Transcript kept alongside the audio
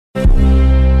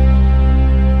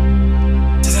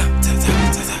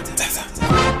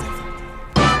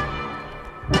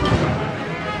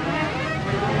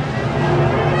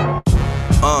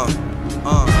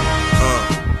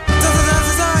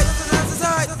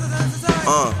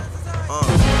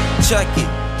check it,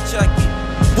 check it.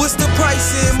 What's the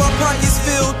pricing? My pockets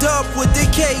filled up with the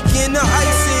cake and the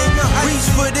icing. Reach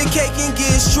for the cake and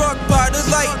get struck by the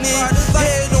lightning.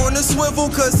 Head on the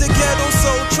swivel cause the ghetto's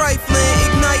so trifling.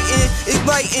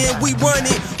 Igniting, we run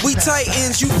it, we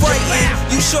titans, you frightened.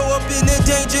 You show up in the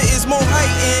danger is more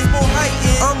heightened.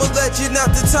 I'm a legend,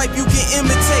 not the type you can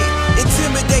imitate.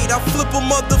 Intimidate, I flip a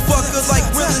motherfucker like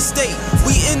real estate.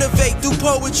 We innovate through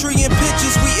poetry and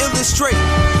pictures we illustrate.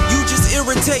 You just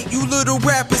irritate, you little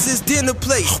rappers is dinner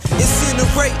plates.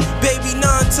 Incinerate, baby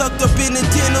nine tucked up in the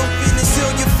denim. Seal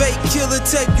your fake killer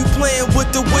tape, you playing with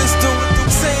the wisdom.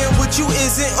 Saying what you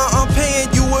isn't, I'm paying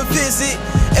you a visit.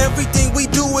 Everything we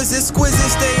do is exquisite,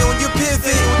 stay on your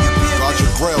pivot. Guard your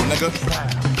grill, nigga.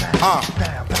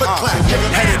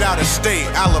 Headed out of state,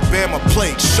 Alabama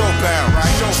plate, showbound.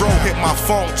 Dro hit my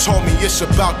phone, told me it's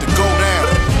about to go down.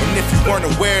 And if you weren't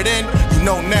aware then, you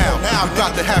know now. We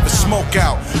about to have a smoke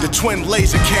out. The twin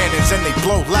laser cannons and they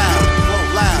blow loud.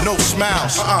 No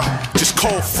smiles, just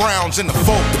cold frowns in the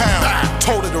 4 pound.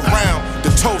 Told it around, the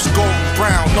toast golden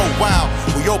brown. No wow,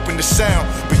 we open the sound,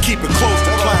 but keep it close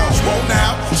to clowns. Roll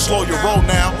now, slow your roll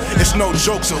now. It's no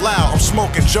jokes allowed. I'm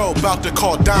smoking Joe, about to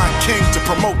call Don King to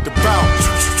promote the bout.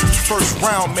 First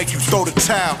round, make you throw the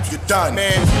towel. You're done,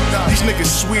 man. These niggas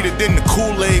sweeter than the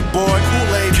Kool-Aid boy.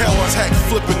 Kool-Aid, Tech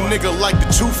flipping nigga like the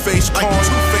Two-Face corn.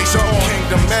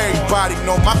 Kingdom, everybody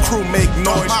know my crew make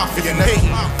noise. If you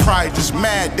hating, pride is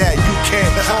mad that you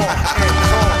can't join.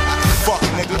 Fuck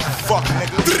nigga, fuck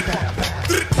nigga.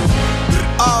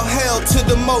 All hail to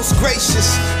the most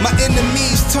gracious. My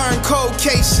enemies turn cold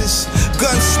cases.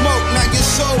 Gun smoke, now your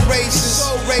soul raises.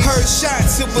 Heard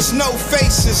shots, it was no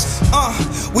faces.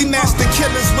 We master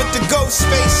killers with the ghost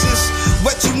faces.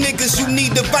 What you niggas, you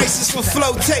need devices for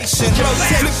flotation.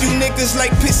 Flip you niggas like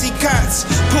pissy cots.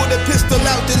 Pull the pistol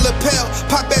out the lapel,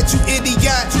 pop at you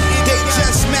idiot. They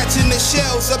just matching the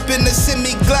shells up in the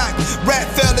semi-glock. Rat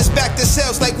fellas back to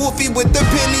cells like Wolfie with the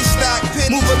penny stock.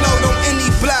 Move a load on any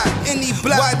block.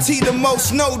 YT the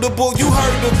most notable, you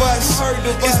heard of us.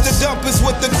 It's the dumpers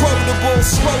with the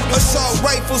quotables. Assault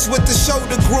rifles with the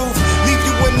shoulder groove. Leave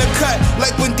you in the cut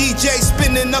like when DJ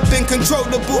spinning up in control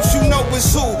the booth. You know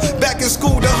it's who. Back in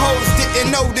school the hoes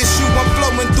didn't notice you. I'm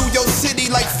flowing through your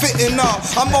city like fitting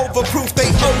off. I'm overproof,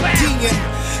 they ODing.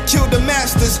 Kill the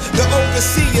masters, the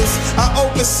overseers. I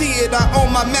oversee it, I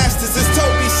own my masters. It's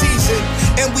Toby season,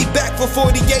 and we back for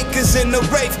 40 acres in the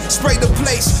Wraith. Spray the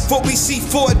place, for we see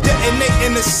 4 detonate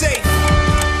in the safe.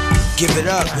 Give it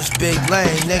up, it's Big Lane,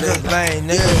 nigga.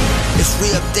 It's re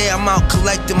up there, I'm out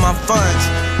collecting my funds.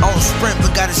 I don't sprint,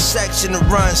 but got a section to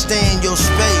run. Stay in your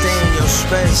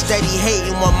space. Steady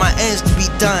hating, want my ends to be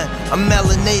done. I'm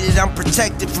melanated, I'm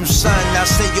protected from sun. Now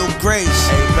say your grace.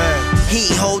 Amen.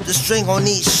 Heat hold the string on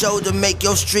each shoulder, make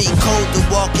your street colder.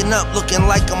 Walking up, looking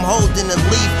like I'm holding a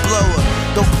leaf blower.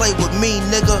 Don't play with me,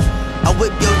 nigga. I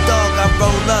whip your dog, I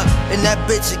roll up, and that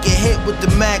bitch will get hit with the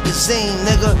magazine,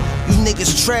 nigga. You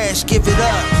niggas trash, give it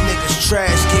up. Niggas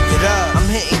trash, give it up. I'm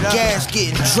hitting gas,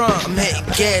 getting drunk. I'm fitting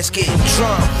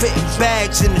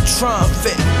bags in the trunk.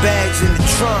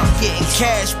 Getting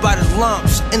cash by the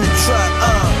lumps in the truck.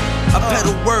 I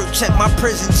pedal work, check my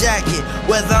prison jacket.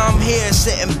 Whether I'm here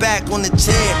sitting back on the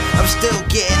chair, I'm still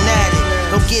getting at it.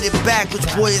 Don't get it backwards,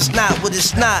 boy, it's not what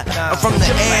it's not. I'm from the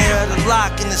air, the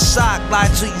lock in the sock. Lie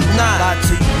to you not.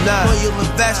 Loyal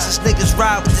investors, niggas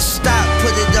ride with the stock.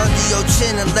 Put it under your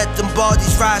chin and let them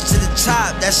baldies rise to the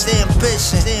top. That's the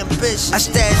ambition. I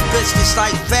stash biscuits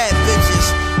like fat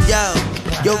bitches.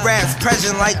 Yo rap's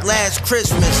present like last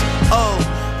Christmas.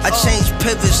 I change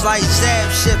pivots like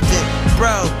Zab shifting.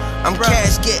 Bro, I'm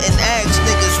cash getting axe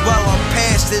niggas, well, I'm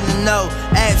past in the know.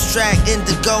 Abstract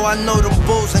indigo, I know them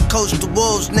bulls and coast the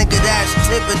wolves, nigga, that's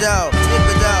Thibodeau.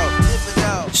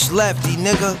 It's Lefty,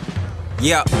 nigga.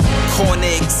 Yeah, corner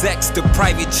execs to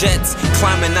private jets,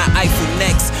 climbing the Eiffel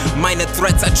necks. Minor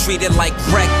threats I treat it like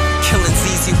wreck. Killing's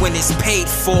easy when it's paid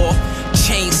for.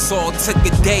 Chainsaw took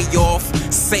a day off.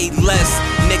 Say less,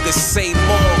 niggas say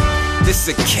more. This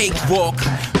a cakewalk,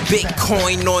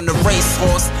 Bitcoin on the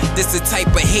racehorse. This the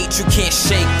type of hate you can't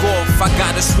shake off. I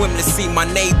gotta swim to see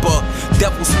my neighbor.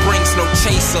 Devil Springs, no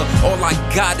chaser. All I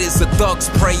got is a thug's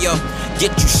prayer.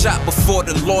 Get you shot before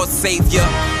the Lord Savior.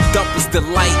 Dumpers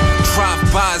delight,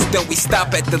 drive-bys, then we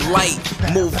stop at the light.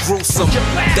 Move gruesome,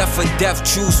 death or death,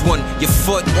 choose one. Your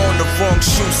foot on the wrong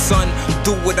shoe, son.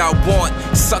 Do what I want,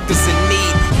 suckers in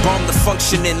need. Bomb the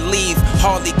function and leave,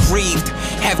 hardly grieved.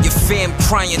 Have your fam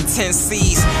crying 10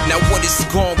 C's. Now what it's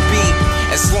gon' be?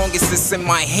 As long as it's in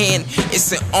my hand,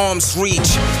 it's in arm's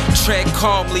reach. Tread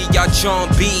calmly, y'all John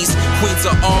B's. Queens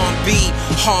of R&B,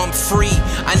 harm free.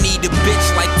 I need a bitch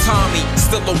like Tom Tommy,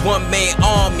 still a one-man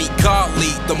army.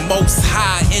 Godly, the most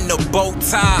high in the bow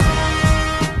tie.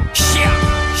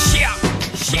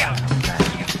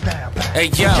 Hey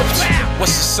yo,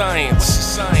 what's the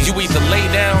science? You either lay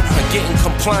down or get in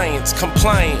compliance,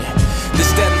 compliant.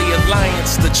 This deadly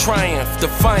alliance, the triumph,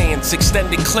 defiance,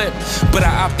 extended clip. But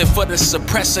I opted for the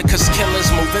suppressor, cause killers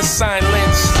move in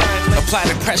silence. Apply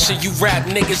the pressure, you rap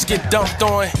niggas get dunked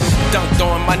on. Dunked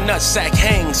on, my nutsack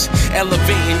hangs.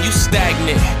 Elevating, you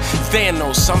stagnant.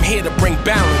 Thanos, I'm here to bring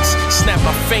balance. Snap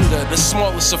my finger, the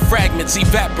smallest of fragments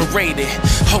evaporated.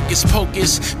 Hocus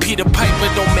pocus, Peter Piper,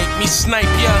 don't make me snipe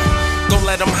ya. Don't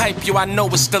let them hype you, I know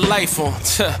it's delightful.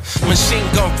 Machine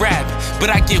gun rap, but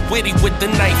I get witty with the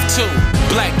knife too.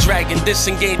 Black Dragon,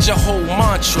 disengage your whole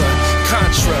mantra.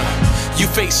 Contra, you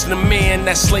facing the man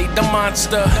that slayed the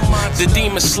monster. The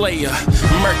Demon Slayer,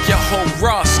 murk your whole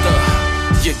roster.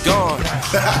 You're gone.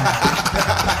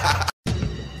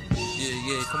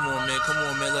 Yeah, come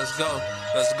on, man, let's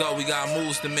go, we got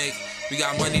moves to make, we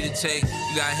got money to take,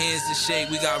 we got hands to shake,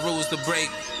 we got rules to break,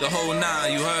 the whole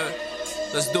nine, you heard?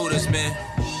 Let's do this, man.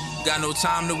 Got no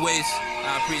time to waste.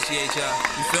 I appreciate y'all.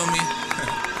 You feel me?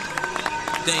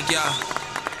 Thank y'all.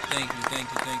 Thank you.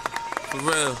 For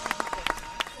real.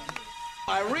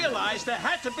 I realized there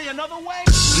had to be another way.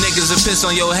 Niggas will piss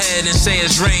on your head and say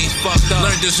it's rain. Fucked up.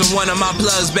 Learned this from one of my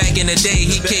plugs back in the day.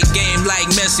 He kicked game like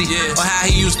Messi. Or how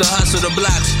he used to hustle the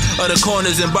blocks or the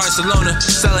corners in Barcelona,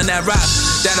 selling that rock.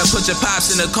 That'll put your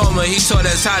pops in a coma. He taught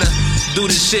us how to do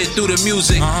this shit through the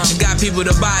music. Got people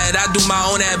to buy it, I do my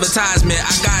own advertisement.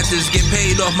 I got this, get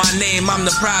paid off my name, I'm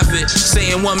the prophet.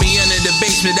 Saying want me under the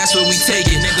basement, that's where we take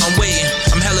it. Nigga, I'm waiting,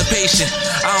 I'm hella patient,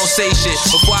 I don't say shit.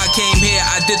 Before I came here,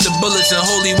 I did the bullets in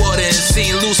holy water and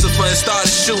seen Lucifer and started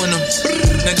shooting them.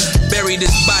 Nigga, buried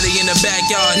his body in the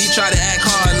backyard. He tried to act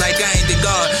hard like I ain't the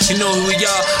God. You know who we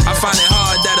are, I find it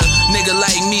hard that a nigga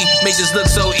like me make this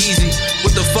look so easy.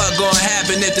 What the fuck gonna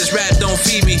happen if this rap don't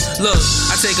feed me? Look,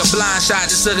 I take a blind shot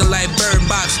just looking like Bird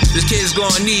Box. This kid's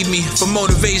gonna need me for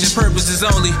motivation purposes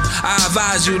only. I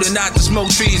advise you to not to smoke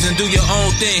trees and do your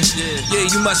own thing. Yeah,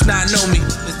 you must not know me.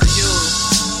 It's the you.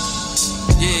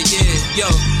 Yeah, yo,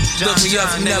 John, look me up,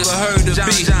 you never heard of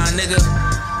me. John, nigga.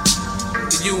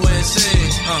 The UNC.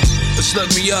 Just look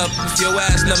me up if your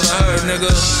ass never heard,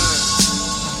 nigga.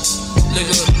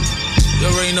 Nigga, you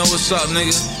already know what's up,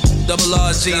 nigga. Double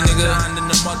RG, nigga.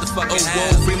 Oh,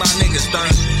 whoa, free my niggas, son.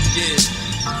 Yeah.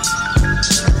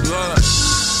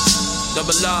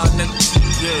 Double R, nigga.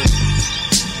 Yeah.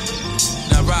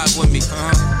 Now ride with me,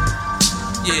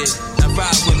 Yeah, now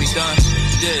ride with me, done.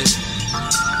 Yeah.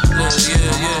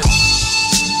 Yeah.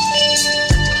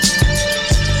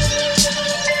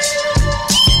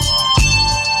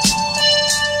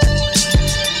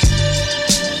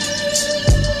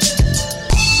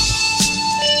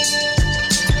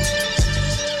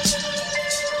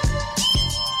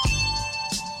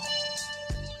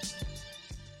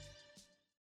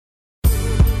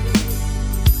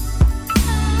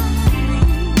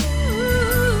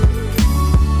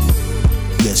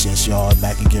 Yes, y'all,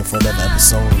 back again for another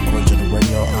episode of Cordial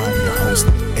Radio. I'm your host,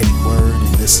 Eddie Word,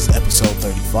 and this is episode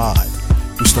 35.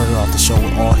 We started off the show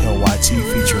with All Hail YT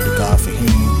featuring the God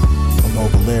Fahim, Amo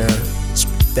Belair,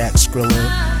 Dax Skrilla,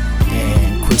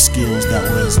 and Chris Skills. That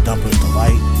was Dumper's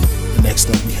Delight. And next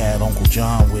up we had Uncle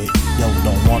John with Yellow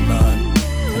Don't Want None.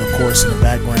 And of course in the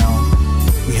background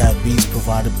we have beats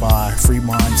provided by Free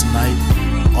Mind Tonight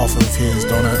off of his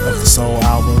Donor of the Soul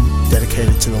album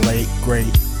dedicated to the late,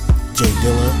 great Jay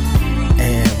Dilla.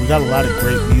 And we got a lot of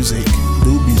great music,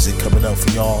 new music coming up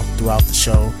for y'all throughout the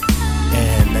show.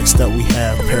 And next up we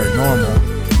have Paranormal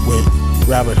with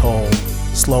Rabbit Hole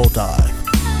Slow Dive.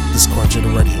 This is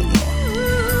Cordial Radio, y'all.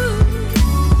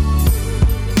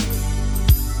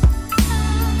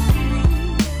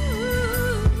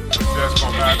 That's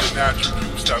gonna have the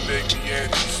attributes that make me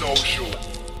antisocial.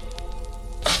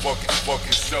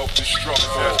 Fucking self-destructive.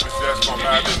 That's gonna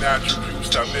have the attributes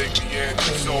that make me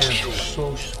antisocial.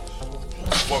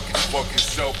 Fucking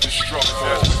self-destructive.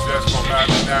 That's gonna have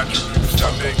the attributes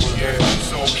that make me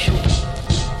antisocial.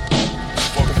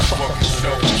 Fucking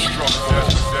self-destructive.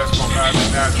 That's gonna have the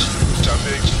attributes that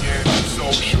make me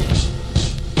antisocial.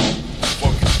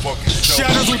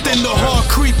 Shadows within the heart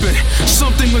creeping.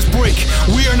 Something must break.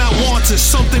 We are not wanted.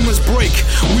 Something must break.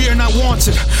 We are not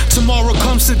wanted. Tomorrow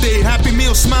comes today. Happy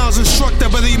meal smiles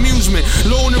instructed by the amusement.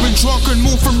 Loner and drunken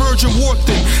move from merge and warped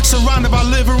in. Surrounded by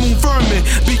living room vermin.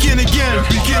 Begin again.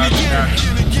 Begin again.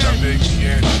 Begin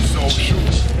again.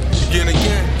 Begin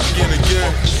again.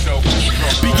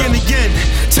 Begin again,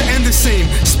 to end the same.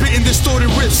 Spitting distorted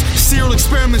riffs, serial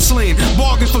experiments lane.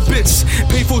 Bargain for bits,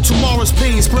 pay for tomorrow's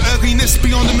pains. Put ugliness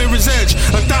beyond the mirror's edge.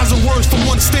 1,000 words from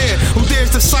one stare. Who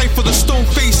dares decipher the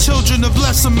stone-faced children of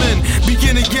lesser men?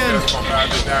 Begin again. That's my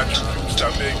having attributes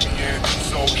that make me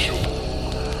antisocial.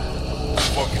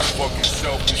 Fucking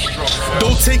self-destruct.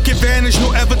 Don't take advantage,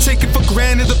 nor ever take it for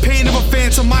granted. The pain of a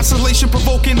phantom, isolation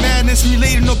provoking madness.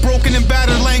 Relating a broken and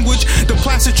battered language. The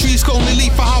plastic trees can only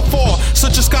leap for how far.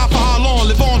 Such a sky for how long.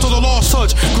 Live on to the lost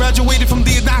touch. Graduated from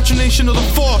the indoctrination of the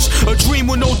force. A dream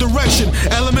with no direction.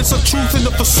 Elements of truth in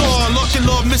the facade. Luck and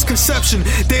love, misconception.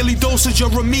 Daily dosage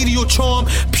of remedial charm.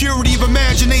 Purity of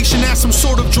imagination as some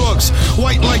sort of drugs.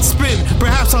 White light spin,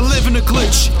 perhaps I live in a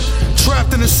glitch.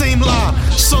 Trapped in the same lie,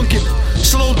 sunken,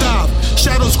 slow dive,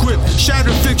 shadows grip,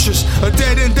 shattered pictures, a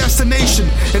dead-end destination.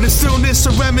 In the stillness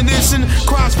of reminiscing,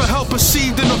 cries for help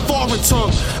perceived in a foreign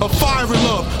tongue. A fire in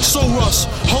love, so rust,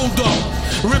 hold up,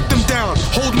 rip them down,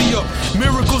 hold me up.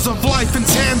 Miracles of life in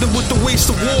tandem with the waste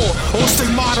of war. Or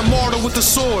stigmata martyr with the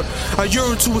sword. I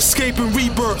yearn to escape and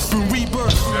rebirth.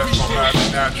 That's my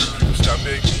having attributes that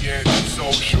make me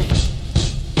antisocial.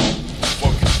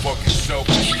 Fucking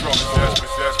self-destruct.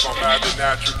 That's my having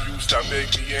attributes that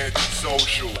make me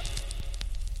antisocial.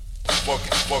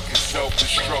 Fucking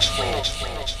self-destruct.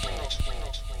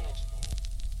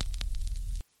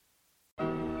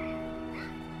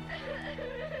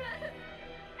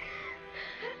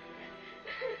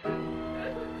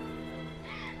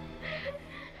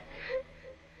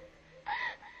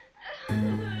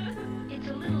 It's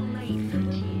a little late for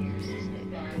tears, isn't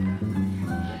it, Barbara?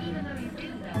 But even though you do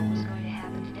know what's going to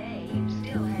happen today, you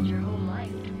still had your whole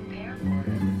life to prepare for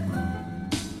it.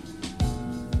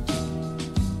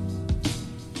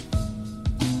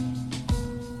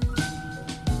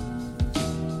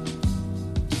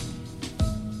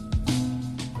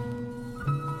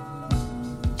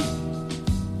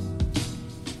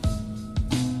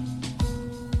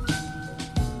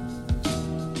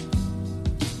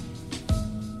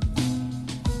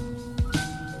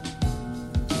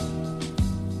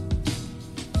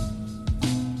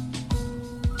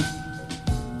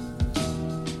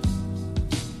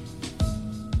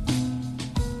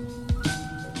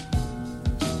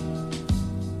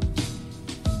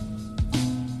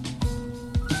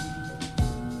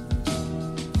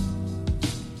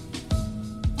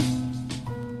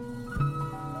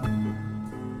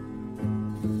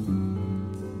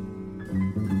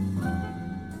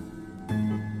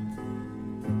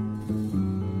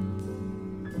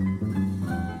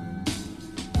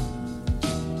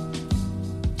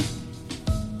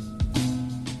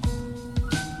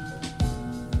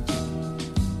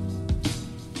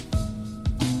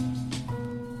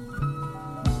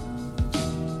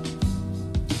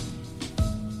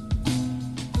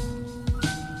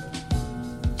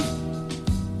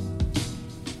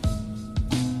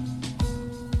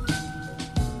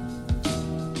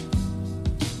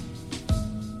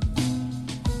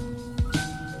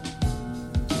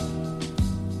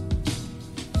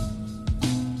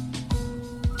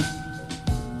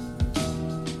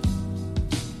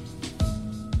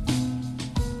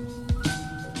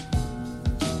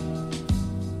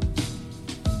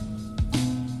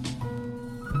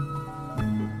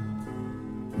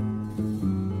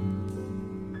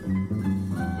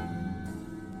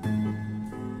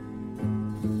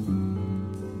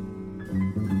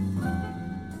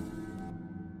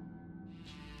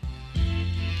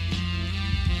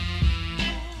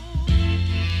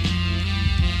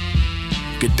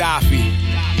 Gaddafi.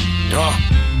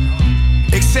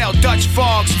 Excel Dutch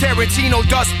fogs, Tarantino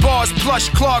dust bars, plush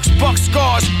Clarks, buck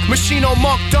scars, Machino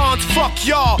monk dons, fuck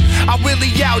y'all. I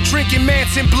willy out, drinking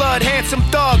Manson blood, handsome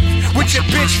thug, with your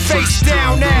bitch face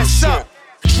down, ass up.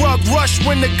 Drug rush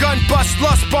when the gun bust,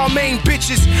 lust Balmain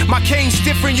bitches. My cane's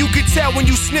different, you could tell when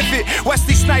you sniff it.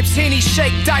 Wesley Snipes, Henny,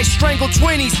 shake, dice, strangle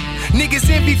 20s. Niggas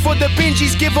envy for the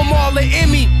Benjis, give them all an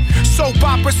Emmy. Soap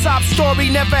opera, sob story,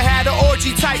 never had an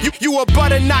orgy type. You a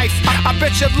butter knife, I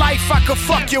bet your life I could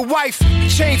fuck your wife.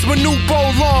 Chains my new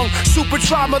bow long, super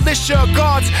trial militia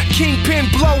guards. Kingpin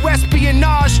blow,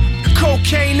 espionage.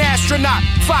 Cocaine astronaut,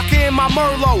 vodka in my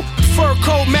Merlot. Fur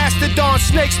coat, mastodon,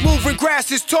 snakes moving,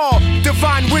 grass is tall.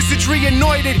 Divine wizardry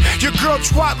anointed. Your girl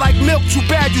twat like milk, too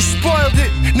bad you spoiled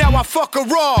it. Now I fuck her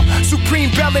raw. Supreme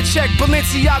Belichick,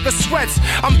 Balenciaga sweats.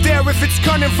 I'm there if it's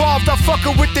gun involved, I fuck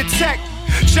her with the tech.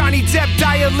 Johnny Depp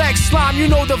dialect, slime, you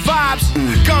know the vibes.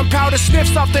 Gunpowder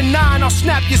sniffs off the 9, I'll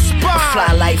snap your spine. A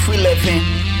fly life we living,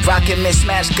 rockin'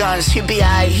 mismatched guns, he be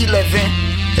alright, he living.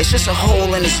 It's just a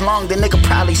hole in his lung, the nigga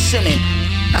probably sinning.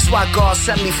 That's why God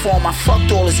sent me for him. I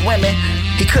fucked all his women.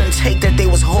 He couldn't take that they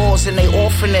was whores and they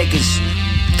orphan niggas.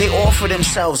 They offer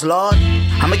themselves, Lord.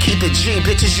 I'ma keep it G,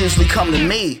 bitches usually come to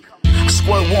me. I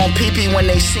squirt warm pee-pee when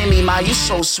they see me, ma, you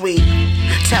so sweet.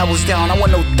 Towels down, I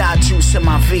want no thigh juice in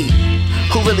my V.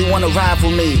 Who really wanna rival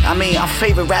me? I mean, our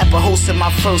favorite rapper hosted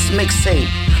my first mixtape.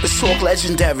 Let's talk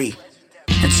legendary.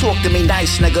 And talk to me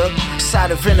nice, nigga.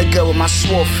 Side of vinegar with my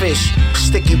swordfish.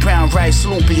 Sticky brown rice,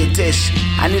 lumpia dish.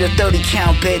 I need a 30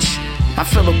 count, bitch. My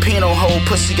Filipino hoe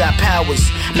pussy got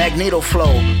powers. Magneto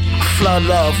flow, flood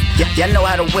love. Y'all know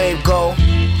how the wave go.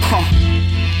 Huh.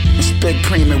 It's Big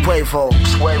Preem and Wavo.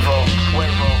 Swervo,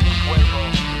 Swervo.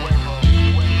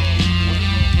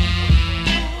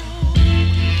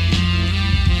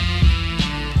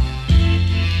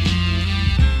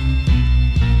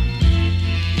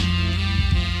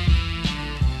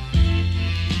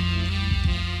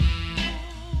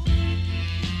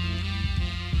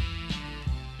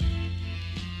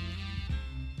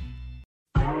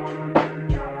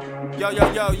 Yo,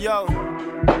 yo, yo, yo,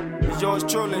 it's yours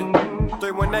truly,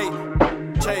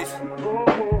 318, Chase,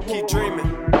 keep dreaming,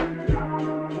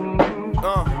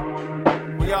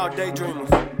 we all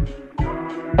daydreamers,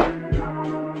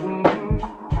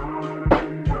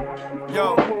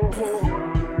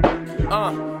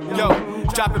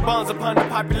 dropping bombs upon the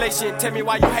population. Tell me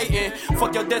why you hating.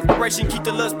 Fuck your desperation. Keep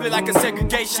the love split like a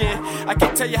segregation. I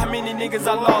can't tell you how many niggas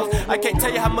I lost. I can't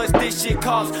tell you how much this shit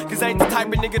costs. Cause I ain't the type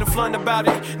of nigga to flaunt about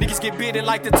it. Niggas get bitten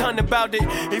like the ton about it.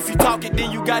 If you talk it,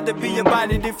 then you got to be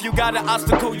about it. If you got an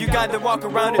obstacle, you got to walk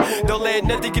around it. Don't let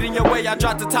nothing get in your way. I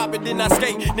drop the top and then I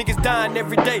skate. Niggas dying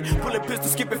every day. Pulling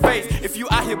pistols, skipping face. If you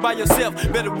out here by yourself,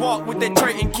 better walk with that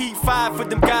trait and keep fire for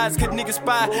them guys. Cause niggas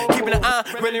spy. Keeping an eye,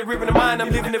 really ripping the mind. I'm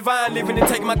living the vine, living and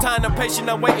taking my time. I'm patient,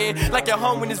 I'm waiting. Like your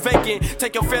home when it's vacant.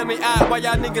 Take your family out while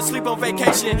y'all niggas sleep on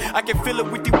vacation. I can feel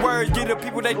it with the words. Get the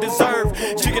people they deserve.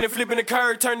 Chicken and flipping the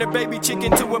curve. Turn the baby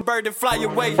chicken to a bird and fly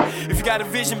away. If you got a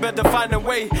vision, better find a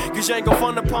way. Cause you ain't gon'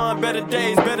 fun upon better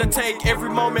days. Better take every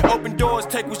moment. Open doors,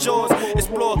 take what's yours.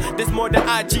 Explore, there's more than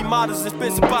IG models and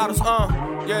expensive bottles,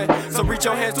 yeah, so reach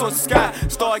your hands towards the sky.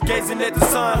 Start gazing at the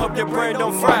sun. Hope your brain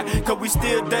don't fry. Cause we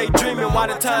still daydreaming while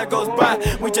the time goes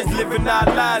by. We just living our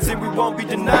lives and we won't be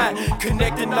denied.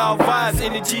 Connecting all vibes,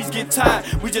 energies get tired.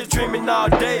 We just dreaming all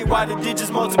day while the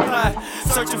digits multiply.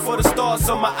 Searching for the stars,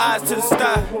 so my eyes to the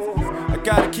sky. I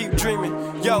gotta keep dreaming.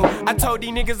 Yo, I told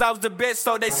these niggas I was the best,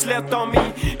 so they slept on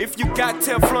me. If you got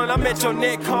Teflon, I'm at your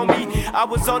neck, homie. I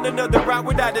was on another route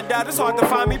without a doubt. It's hard to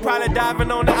find me. Probably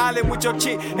diving on the island with your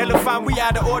chick. Hella fine, we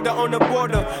out of order on the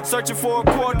border. Searching for a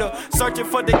quarter, searching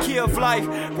for the key of life.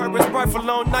 Purpose bright for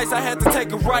long nights, I had to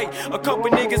take a right. A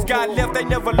couple niggas got left, they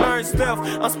never learned stuff.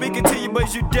 I'm speaking to you,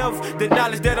 but you deaf. The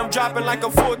knowledge that I'm dropping like a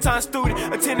full-time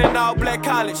student, attending all black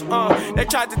college. They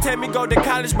tried to tell me go to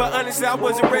college, but honestly I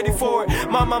wasn't ready for it.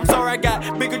 Mama, I'm sorry, I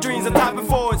got bigger dreams on top of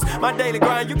forwards. My daily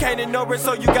grind, you can't ignore it,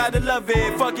 so you gotta love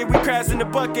it. Fuck it, we crash in the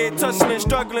bucket, tussling,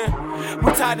 struggling.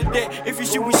 We tired of that, if you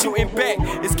shoot, we shooting back.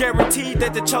 It's guaranteed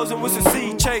that the chosen will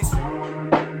succeed, Chase.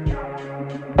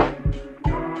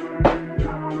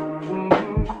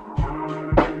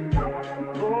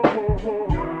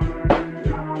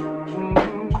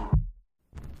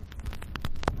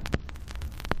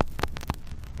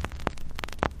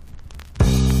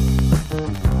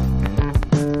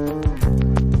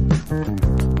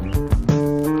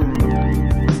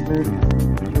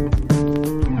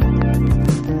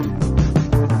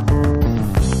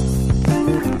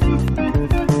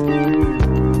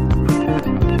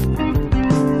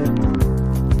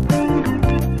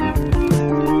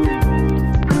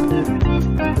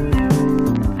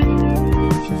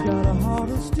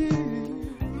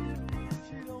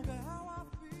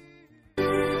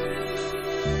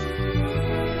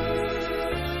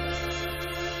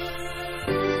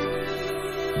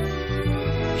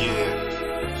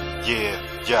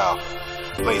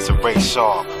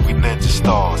 Sharp, we ninja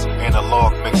stars,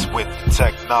 analog mixed with the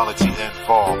technology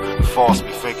involved. Force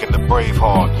me thinking the brave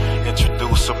heart,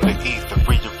 introduce them to ether,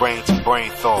 rearrange the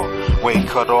brain thought. Way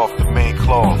cut off the main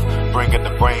cloth, bringing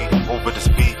the brain over this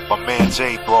beat. My man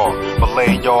J brought,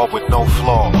 Malay y'all with no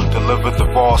flaw. Deliver the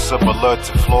raw similar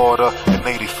to Florida in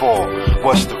 84.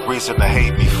 What's the reason to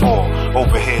hate me for?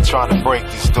 Over here trying to break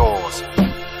these doors.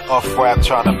 Off rap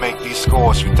trying to make these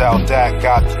scores. Without that,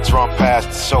 got the drum pass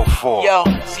and so forth. Yo,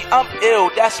 see, I'm ill.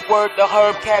 That's word the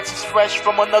Herb Cats is fresh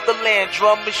from another land.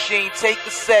 Drum machine, take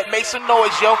the set, make some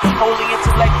noise, yo. Holy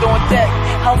intellect on deck.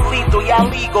 I'm lethal, y'all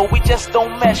legal, we just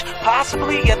don't mesh.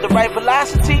 Possibly at the right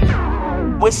velocity.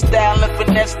 With style and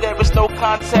finesse, there is no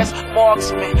contest.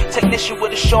 Marksman, technician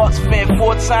with a short fin.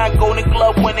 4-time Golden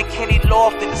Glove winner Kenny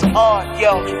Lofton. It's art,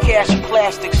 yo. Cash and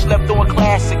plastic, slept on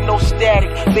classic, no static.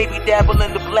 Baby dabble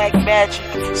in the black magic.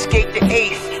 Skate the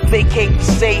 8th, vacate the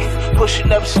safe.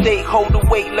 Pushing up stake, hold the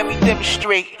weight, let me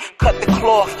demonstrate. Cut the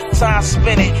cloth, time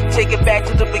spin it. Take it back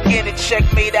to the beginning,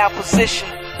 checkmate our position.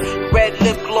 Red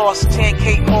lip gloss, 10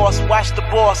 Kate Moss, watch the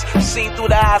boss, seen through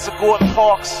the eyes of Gordon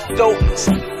Parks. Dopeness,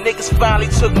 niggas finally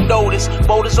took notice.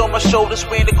 Boulders on my shoulders,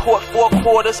 ran the court 4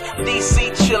 quarters.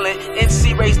 DC chillin',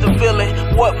 NC raised the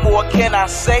villain. What more can I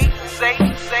say? Say.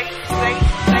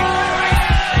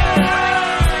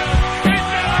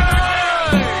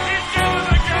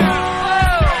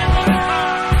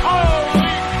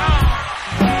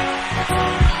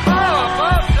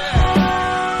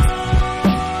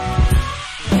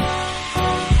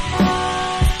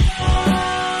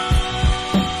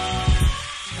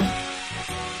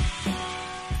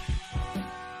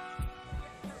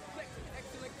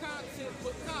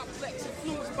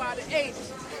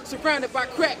 Surrounded by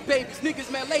crack babies,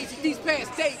 niggas mad lazy these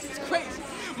past days, it's crazy.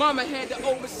 Mama had the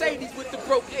old Mercedes with the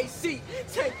broke AC,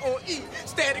 tank on E,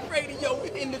 static radio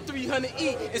in the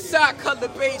 300E, inside color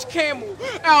beige camel,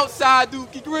 outside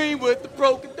Dookie Green with the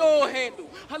broken door handle.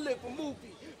 I live a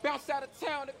movie, bounce out of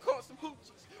town and caught some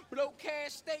hoochies, blow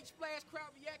cash, stage splash,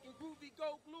 crowd reacting groovy,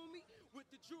 go gloomy, with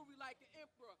the jewelry like an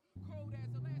emperor, cold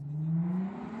as Alaska.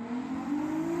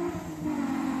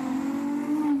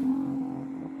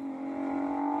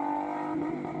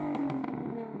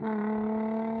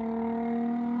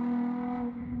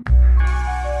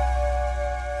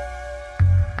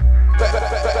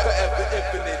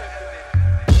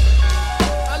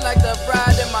 I like to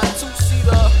ride in my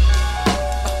 2-seater.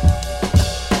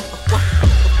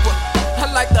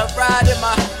 I like to ride in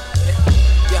my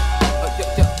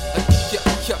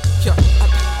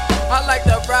I like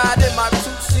to ride in my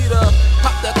 2-seater.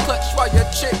 Pop the clutch while your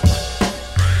chick.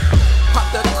 Pop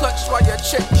the clutch while your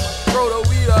chick. Throw the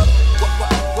weed up.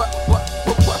 What?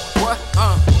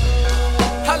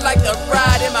 I like to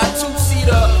ride in my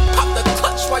 2-seater. Pop the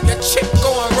clutch while your chick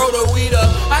going roto-weeder.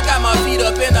 I got my feet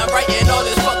up and I'm writing all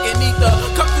this fucking ether.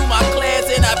 Come through my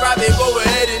class and I probably go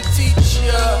ahead and teach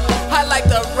ya. I like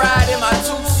to ride in my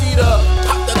 2-seater.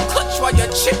 Pop the clutch while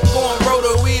your chick going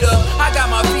roto-weeder. I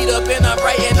got my feet up and I'm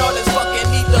writing all this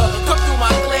fucking ether. Come through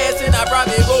my class and I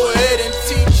probably go ahead and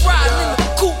teach ya. Riding in the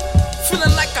coupe,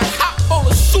 feeling like a hot bowl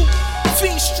of soup.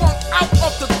 Fiend strung out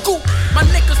of the goop. My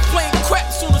niggas playing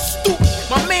craps on the stoop.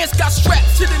 My man's got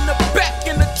straps sitting in the back,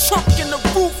 in the trunk, in the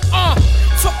roof.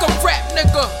 Fuck a rap,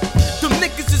 nigga. Them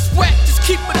niggas is whack, just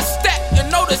keep it a stack. And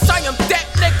notice I am that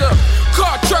nigga.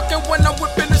 Car jerking when I'm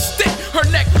whipping the stick. Her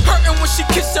neck hurting when she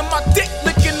kissing my dick,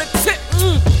 licking the tip.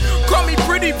 Call me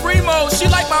Pretty Primo, she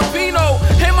like my Vino.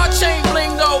 And my chain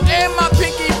bling though, and my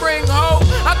pinky ring ho.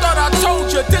 I thought I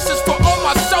told you, this is for all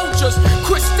my soldiers.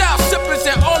 Cristal sippers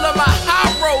and all of my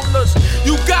high rollers.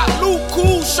 You got Luke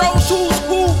Cool, shows who's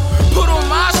who. Put on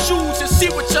my shoes and see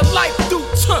what your life do.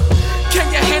 Can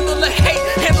you handle the hate,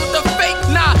 handle the fake?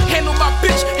 Nah, handle my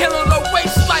bitch, handle the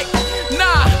waist like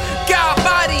nah. Got a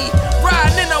body,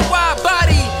 riding in a wide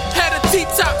body. Had a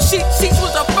T-top, seats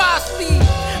was a 5-speed.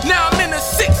 Now I'm in a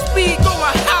 6-speed,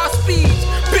 going high speeds.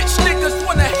 Bitch niggas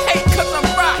wanna hate cause I'm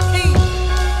Raheem.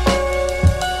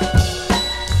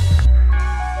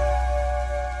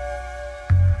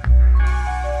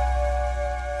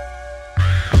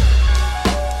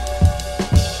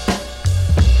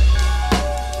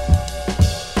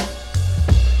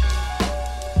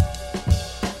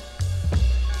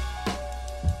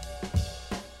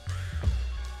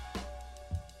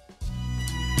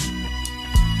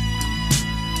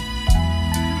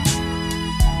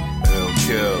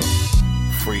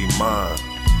 Free mind.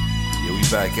 Yeah, we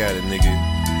back at it, nigga.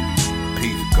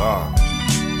 Peace God.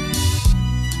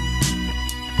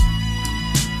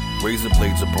 Razor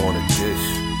blades up on a dish.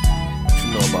 What you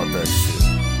know about that shit?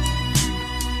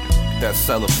 Get that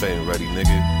cellophane ready,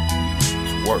 nigga.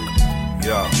 It's work.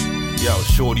 Yo,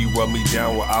 shorty rub me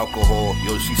down with alcohol.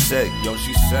 Yo, she say.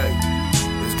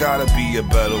 There's gotta be a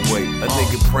better way. A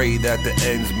nigga pray that the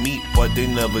ends meet, but they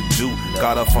never do.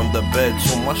 Got her from the bed,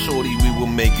 so my shorty, we will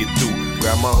make it through.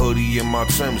 Grab my hoodie and my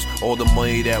Timbs, all the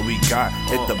money that we got.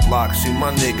 Hit the block, see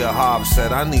my nigga Hobbs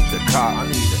said I need the cop,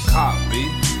 B.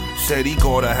 Said he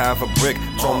got a half a brick,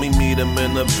 told me meet him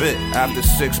in a bit. After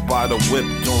 6 by the whip,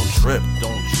 don't trip.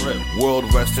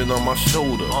 World resting on my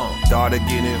shoulder, daughter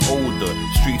getting older,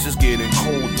 streets is getting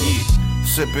colder.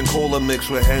 Sipping cola mixed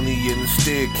with Henny in the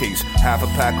staircase. Half a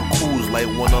pack of cools, light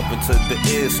one up into the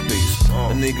airspace.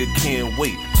 A nigga can't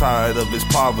wait, tired of his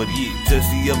poverty. Just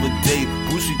the other day,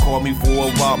 Brucey called me for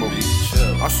a robbery.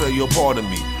 I said, yo, pardon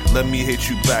me, let me hit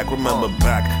you back. Remember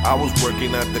back, I was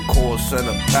working at the call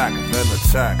center back.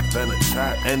 Then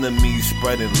attack. Enemies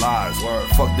spreading lies.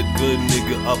 Fuck the good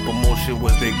nigga up, emotion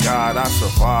was their god. I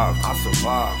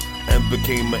survived. And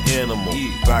became an animal.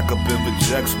 Back up in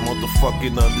Vajec's,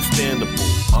 motherfucking understandable.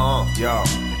 Yo,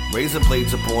 razor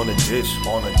blades up on a dish.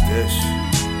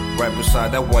 Right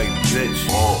beside that white bitch.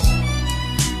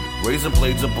 Razor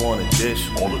blades up on a dish.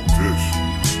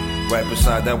 Right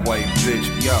beside that white bitch.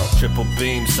 Yo, triple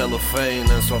beam, cellophane,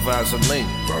 and some Vaseline.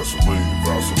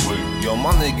 Yo,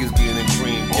 my niggas getting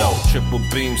cream. Yo, triple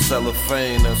beam,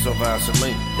 cellophane, and some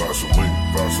Vaseline.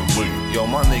 Yo,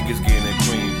 my niggas getting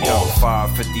cream. Yo,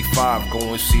 555, go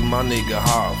and see my nigga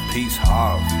Hav. Peace,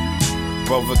 Hav.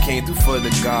 Brother came through for the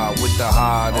guy with the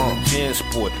hide and the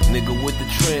Jansport. Nigga with the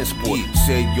transport.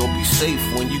 Said, yo, be safe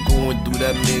when you going through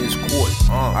that man's court.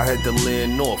 I had to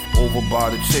land north, over by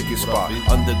the chicken spot.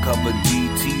 Undercover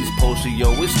DTs posted,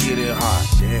 yo, it's getting hot.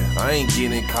 Damn, I ain't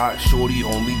getting caught, shorty,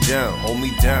 hold me down.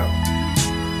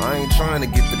 I ain't trying to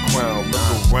get the crown,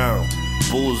 look around.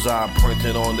 Bullseye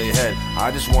printed on their head.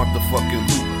 I just want the fucking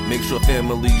loot. Make sure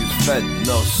family is fed.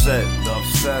 Enough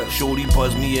said. Shorty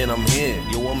buzz me and I'm here.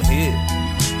 Yo, I'm here.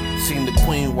 Seen the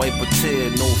queen wipe a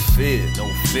tear. No fear.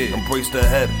 Embrace the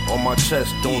head on my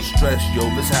chest. Don't stress. Yo,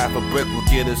 this half a brick will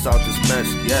get us out this mess.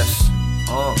 Yes.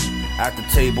 At the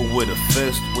table with a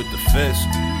fist.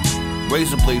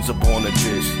 Razor blades up on the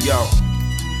dish. Yo.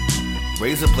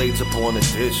 Razor blades up on the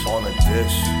dish.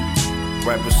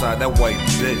 Right beside that white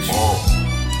bitch.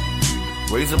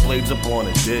 Razor blades up on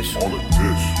a dish.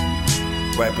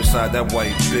 Right beside that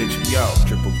white bitch. Yo,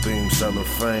 triple beam,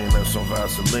 cellophane, and some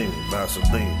Vaseline.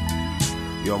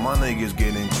 Yo, my niggas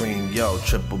getting cream. Yo,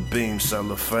 triple beam,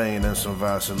 cellophane, and some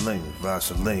Vaseline.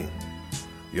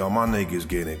 Yo, my niggas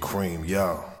getting cream.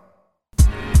 Yo.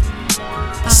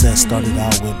 The set started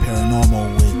out with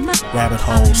Paranormal with Rabbit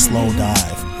Hole, Slow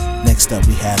Dive. Next up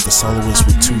we had The Soloist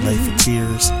with Too Late for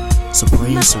Tears.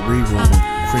 Supreme Cerebral with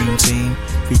Cream Team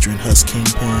featuring Huss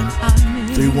Kingpin.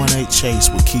 318 Chase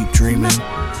with Keep Dreaming.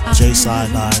 Jay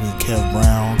Cyanide and Kev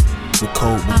Brown with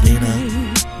Cold Medina.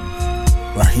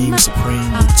 Raheem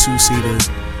Supreme with Two Seater.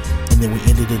 And then we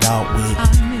ended it out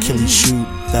with Killy Shoot,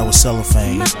 that was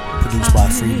Cellophane, produced by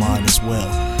Fremont as well.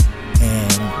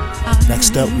 And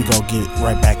next up we gonna get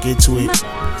right back into it.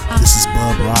 This is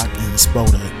Bub Rock and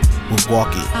Spoda with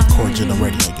Walk It, Core General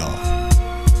Radio, y'all.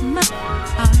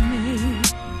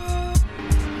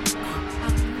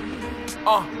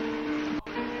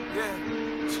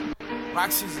 Yeah.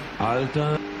 Rock season.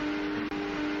 Alta.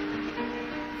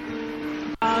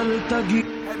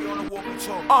 Heavy on the walk and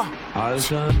talk.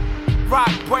 Alta.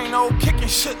 Rock Bueno, kicking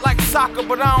shit like soccer,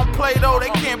 but I don't play though. They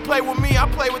can't play with me, I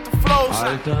play with the flows.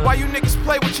 Alta. Why you niggas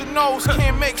play with your nose?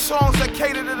 Can't make songs that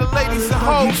cater to the ladies and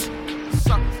hoes.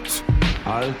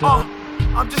 Alta.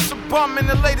 I'm just a bum in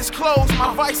the latest clothes.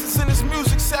 My vices in this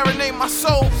music serenade my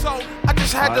soul. I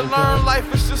just had to learn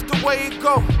life is just the way it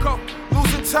go.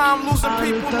 Losing time, losing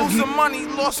people, losing money.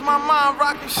 Lost my mind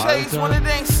rocking shades when it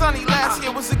ain't sunny. Last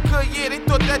year was a good year, they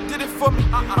thought that did it for me.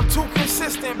 I'm too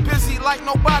consistent, busy like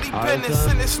nobody business.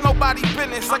 And it's nobody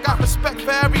business. I got respect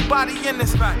for everybody in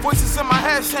this. Voices in my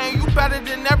head saying you better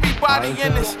than everybody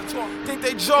in this. Think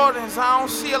they Jordans, I don't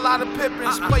see a lot of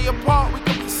Pippins. Play a part, we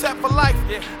could be set for life.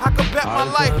 I could bet my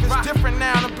life is different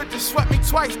now. The bitches sweat me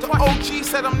twice. The OG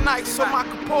said I'm nice, so my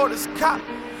Caport is cop.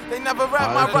 They never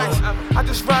rap my rights. I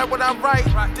just write what I write,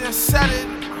 then set it.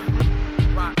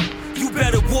 You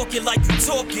better walk it like you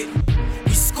talk it.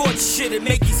 We scorch shit and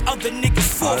make these other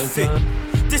niggas forfeit.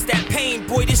 This that pain,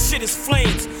 boy, this shit is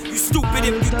flames. You stupid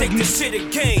if you think this shit a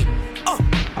game.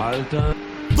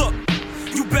 Look,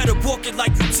 you better walk it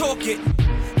like you talk it.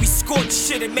 We scorch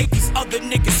shit and make these other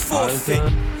niggas forfeit.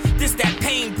 This that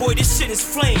pain, boy, this shit is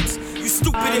flames. You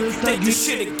stupid if you think this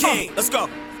shit a game. Let's go.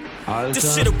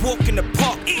 This shit a walk in the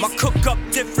park. My cook up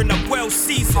different, I'm well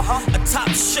seasoned. A top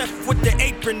chef with the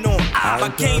apron on. My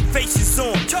game face is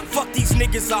on. Fuck these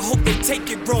niggas, I hope they take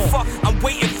it wrong. I'm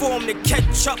waiting for them to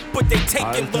catch up, but they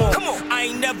taking long. I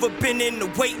ain't never been in the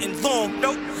waiting long.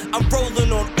 Nope. I'm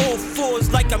rolling on all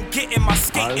fours like I'm getting my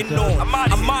skating on.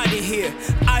 I'm out of here.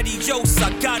 Adios,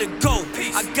 I gotta go.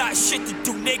 I got shit to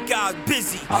do, nigga, I'm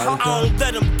busy. I don't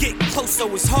let them get close,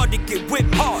 so it's hard to get with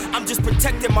me. I'm just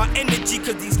protecting my energy,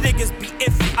 cause these niggas be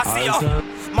iffy. I see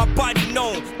my body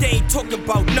known, they ain't talking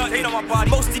about nothing. They know my body.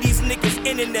 Most of these niggas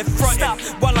internet frontin'.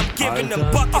 While I'm giving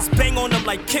them buckets, bang on them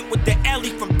like Kent with the alley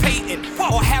from Peyton.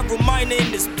 Or Harold Miner in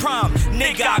his prime.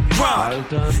 I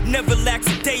grind. Never lacks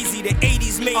a daisy, the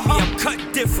 80s made me, I'm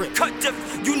cut different.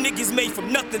 You niggas made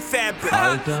from nothing fabric.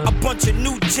 A bunch of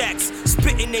new jacks,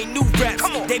 spitting they new raps.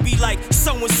 They be like,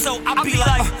 so-and-so, I be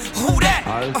like, who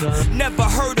that? Never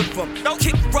heard of them.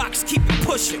 Kick rocks, keep it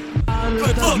pushing.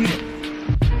 Good looking.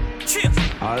 Cheers.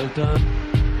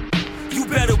 You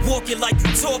better walk it like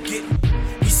you talk it.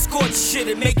 We scorch shit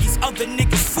and make these other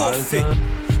niggas forfeit.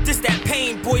 This that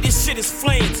pain, boy, this shit is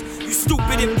flames. You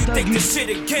stupid if you think this shit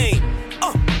a game.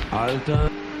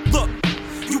 Look,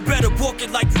 you better walk it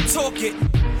like you talk it.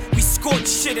 We scorch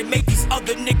shit and make these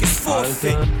other niggas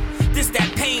forfeit. This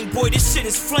that pain, boy, this shit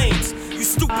is flames. You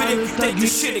stupid if you think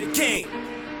this shit a game.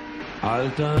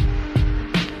 Alter.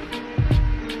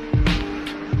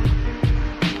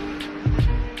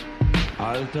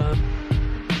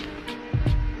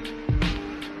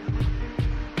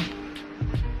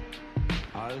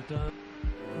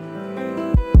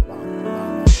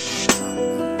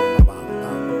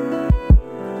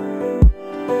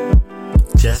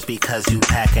 Just because you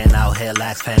packing out here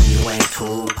lax fam, you ain't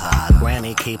Tupac.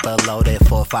 Granny keep a loaded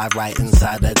 4-5 right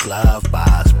inside the glove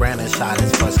box. Brandon shot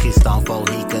his first keystone before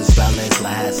he could spell his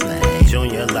last name.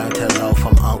 Junior learned to low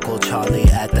from Uncle Charlie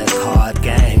at the card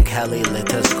game. Kelly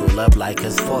lit her school up like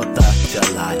it's 4th of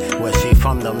July. Where she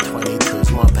from, them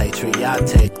 22s more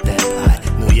patriotic than pie.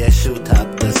 New Year shoot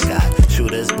up the sky,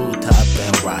 shooters boot up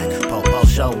and ride. Popo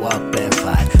show up and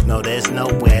fight. No, there's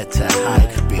nowhere to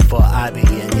hide. Before I be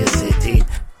in your city,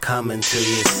 coming to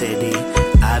your city,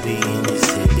 I be in your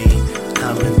city.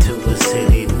 Coming to a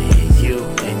city near you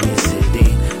in your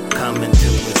city. Coming to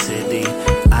a city,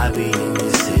 I be in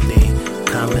your city.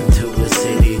 Coming to a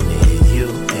city near you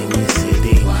in your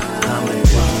city. Coming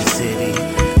to your city,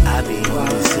 I be in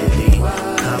your city.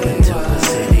 Coming to a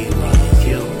city near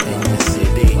you in your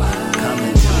city.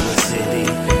 Coming to a city,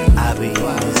 I be in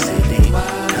your city.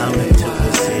 Coming to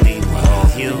a city near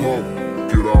you.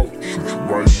 Get out, shoot you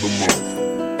right in the mouth.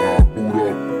 I boot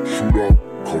up, shoot up,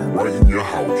 come right in your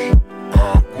house. I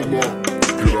pull up,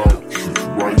 get out, shoot you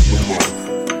right in the mouth.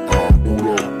 I boot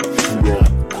up, shoot up,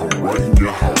 come right in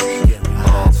your house. I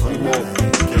pull up,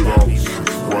 get out, shoot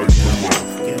you right in the mouth.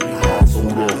 I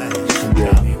boot up, shoot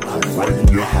up, come right in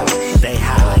your house. They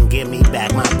hollin', give me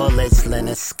back my bullets,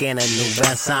 linen skin and new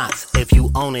renaissance. If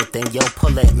you own it, then you'll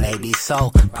pull it, maybe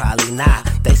so, probably not.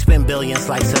 They spend billions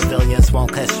like civilians,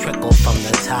 won't catch trickle from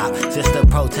the top. Just to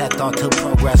protect or to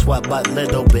progress what but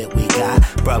little bit we got.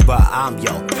 Bruh, I'm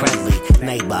your friendly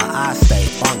neighbor, I stay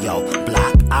on your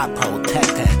block. I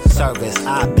protect and service,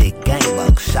 I big game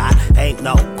buckshot. Ain't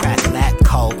no cracking that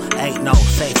code, ain't no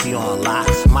safety on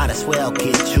locks. Might as well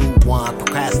get you one,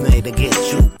 procrastinate to get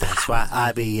you. That's why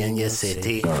I be in your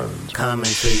city, coming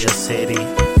to your city.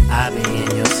 I be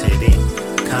in your city,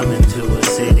 coming to a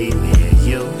city near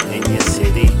you in your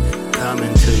city.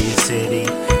 Coming to your city,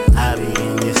 I be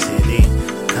in your city.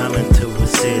 Coming to a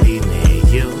city near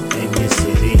you in your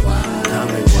city.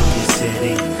 Coming to your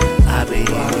city, I be in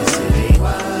your city.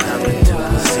 Coming to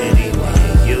a city near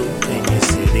you in your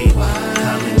city.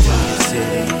 Coming to your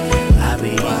city, I be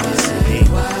in your city.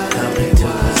 Coming to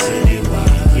a city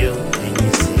near you in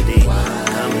your city.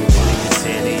 Coming to your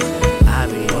city, I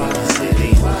be in your city.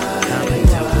 Coming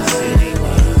to a city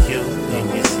near you in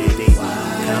your city.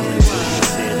 Coming to your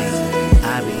city,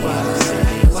 I be in your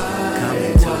city.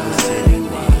 Coming to a city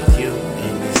near you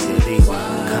in your city.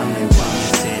 Coming to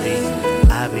your city,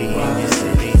 I be in your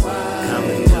city.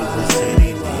 Coming to a city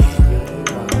near you.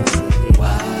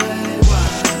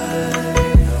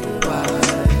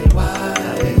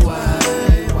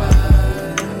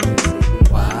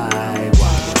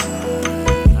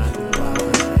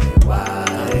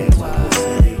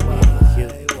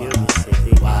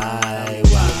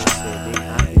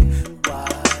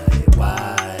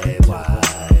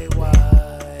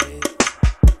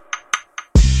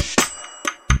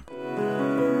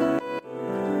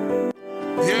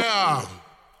 Yeah.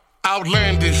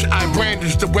 Outlandish, I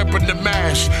brandish the weapon to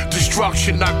mash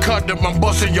destruction. I cut them, I'm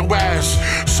busting your ass.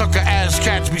 Sucker ass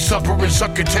cats be suffering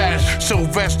succotash.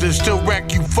 Sylvester still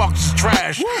wreck you fucks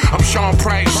trash. I'm Sean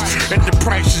Price, and the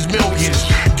price is millions.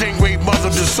 Gang rape mother,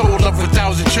 the soul of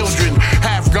 1,000 children.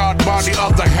 Half God body,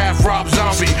 other half Rob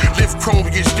Zombie. Lift chrome,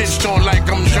 get stitched on like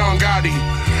I'm John Gotti.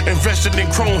 Invested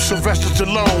in chrome, Sylvester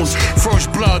Stallone.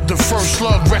 First blood, the first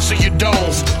slug rests in your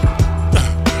dome.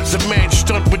 The man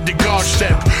stunt with the guard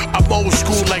step. I'm old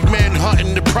school like man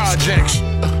hunting the projects.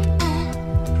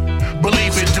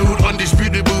 Believe it, dude,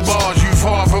 undisputable bars, you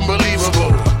far from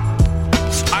believable.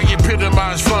 I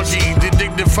epitomize funky, the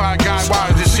dignified guy,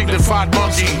 wise, the signified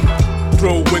monkey.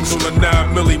 Throw wings on the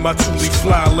 9 milli, my toolie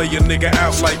fly, lay a nigga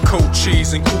out like cold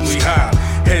cheese and coolie high.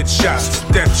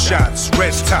 Headshots, death shots,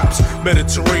 red tops,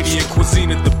 Mediterranean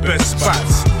cuisine at the best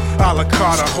spots. A la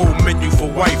carte, a whole menu for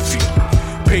wifey.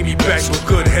 Pay me back with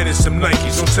good head and some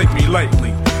Nikes, don't take me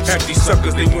lightly. Half these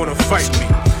suckers, they wanna fight me.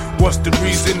 What's the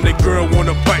reason the girl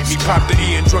wanna bite me? Popped the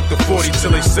E and drunk the 40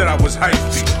 till they said I was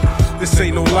hypey. This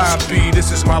ain't no lie, B,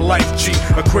 this is my life, G.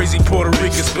 A crazy Puerto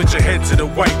Rican split your head to the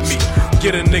white meat.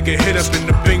 Get a nigga hit up in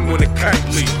the bing when a kite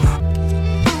leave.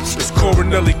 It's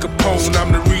Coronelli Capone,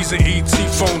 I'm the reason E.T.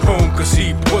 phoned home, cause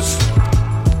he pussy.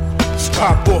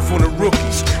 Pop off on a rookie,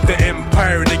 the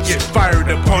empire, they get fired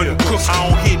upon the cookie. I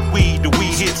don't hit weed, the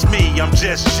weed hits me, I'm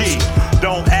just G.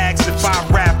 Don't ask if I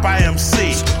rap, I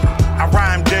MC. I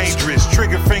rhyme dangerous,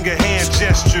 trigger finger hand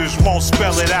gestures, won't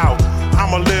spell it out.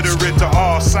 I'm illiterate to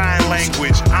all sign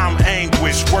language. I'm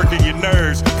anguish, working your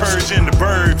nerves, purging the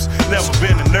burbs. Never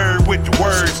been a nerd with the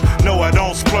words. No, I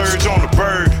don't splurge on the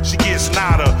bird. She gets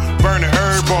nada, burn a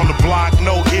herb on the block,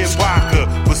 no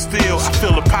Ibaka. But still, I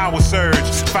feel a power surge.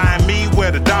 Find me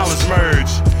where the dollars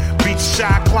merge. Beat the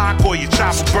shot clock or you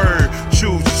chop a bird.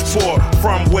 Choose your sport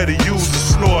from where the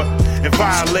users snort. And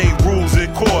violate rules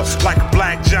in court like a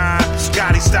Black John,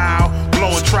 Gotti style.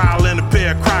 Blowing trial in a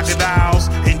pair of crocodiles.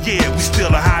 And yeah, we still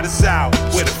the hottest out.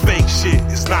 Where the fake shit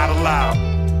is not allowed.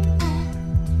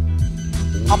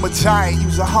 I'm a giant,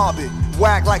 you's a hobbit.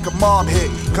 Whack like a mob hit.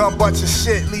 Gun bunch of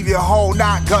shit, leave your whole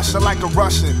knot gushing like a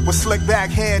Russian. With slick back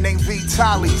hair named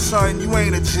Vitaly. Son, you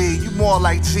ain't a G, you more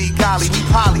like G. Golly, we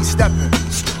poly steppin'.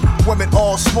 Women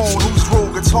all swoon, who's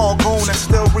rude, guitar goon and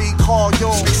still recall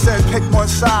you. They said pick one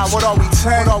side, what are we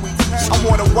 10? I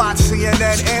wanna watch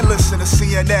CNN and listen to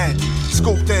CNN.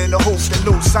 Scooped in the hoop, the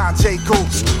new Sanjay Goop.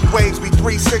 Waves be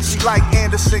 360 like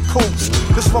Anderson Coop.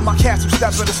 This for my cats who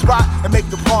step in the spot and make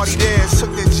the party theirs.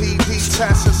 Took their GD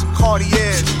tests and some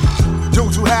Cartiers.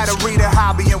 Dudes who had a reading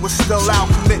hobby and was still out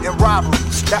committing robbery.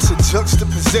 That's a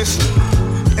juxtaposition.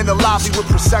 In the lobby with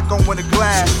Prosecco in the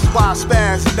glass. Why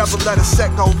spaz, he never let a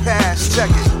set go past.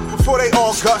 Check it. Before they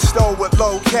all gusto with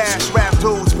low cash. Rap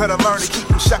dudes better learn to keep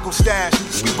them shekel stash.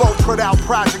 We both put out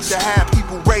projects that have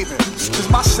people raving. Cause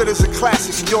my shit is a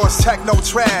classic and yours techno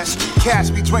trash. Cats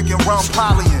be drinking rum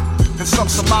polyin'. And some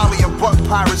Somalian buck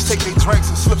pirates take their drinks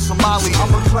and slip Somali.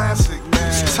 I'm a classic,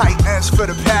 man. Tight ends for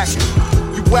the package.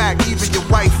 You whack, even your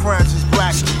white friends is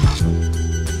black.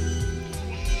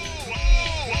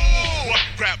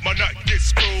 Grab my nut, get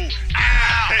screwed.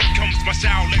 Ow! Here comes my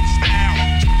Shaolin style.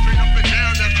 Straight up and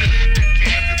down, that's it.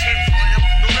 Can't you pimp slam?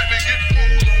 Don't let me get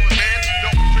fooled on the man.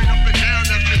 Don't straight up and down,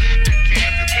 that's it.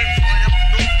 Can't you pimp slam?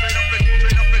 Don't straight up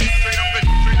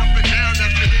and down,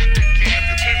 that's it. Can't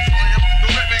you pimp slam?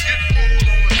 Don't let me get fooled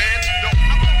on the man. Don't.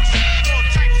 I'm gonna shoot all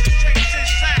types of shapes and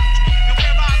sounds. And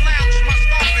where I lounge, my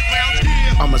starving grounds.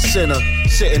 Yeah. I'm a sinner,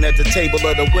 sitting at the table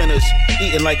of the winners,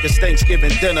 eating like it's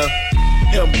Thanksgiving dinner.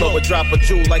 Him blow a drop of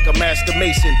jewel like a master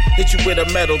mason. Hit you with a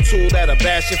metal tool that'll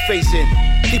bash your face in.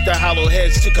 Keep the hollow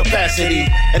heads to capacity.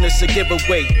 And it's a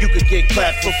giveaway, you could get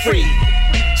clapped for free.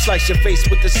 Slice your face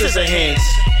with the scissor hands.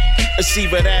 A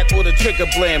receiver that or the trigger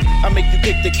blam. I make you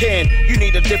kick the can, you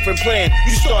need a different plan.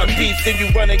 You start beef, then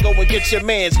you run and go and get your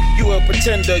mans. You a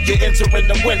pretender, you're entering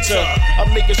the winter.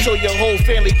 I'm making sure your whole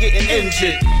family getting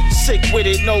injured. Sick with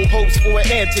it, no hopes for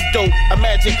an antidote. I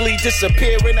magically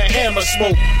disappear in a hammer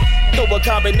smoke. Throw a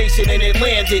combination and it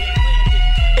landed.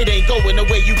 It ain't going the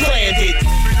way you planned it.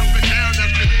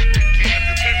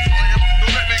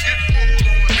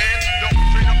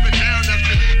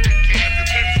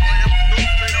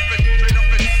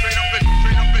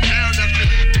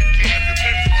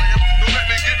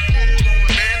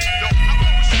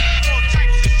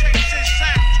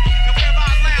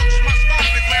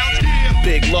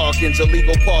 Big lock-ins,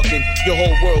 illegal parking. Your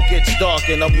whole world gets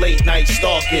darkened. I'm late night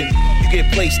stalking. You get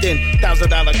placed in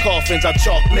 $1,000 coffins. I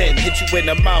chalk men, hit you in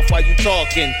the mouth while you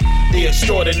talking. The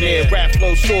extraordinaire rap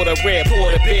flow sorta rare.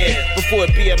 Pour the beer before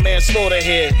it be a manslaughter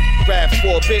here. Rap's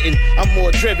forbidden. I'm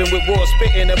more driven with raw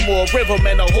spitting and more rhythm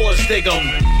and a horse dig 'em.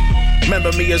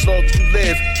 Remember me as long as you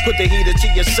live. Put the heater to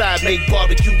your side, make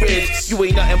barbecue ribs. You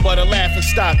ain't nothing but a laughing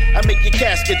stock. I make your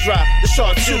casket drop. The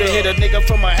sharpshooter hit a nigga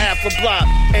from a half a block.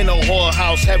 Ain't no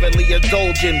whorehouse heavily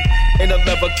indulging. In a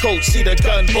leather coat, see the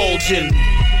gun bulging.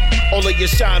 All of your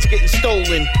shines getting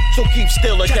stolen. So keep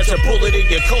still and catch a bullet in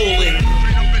your colon.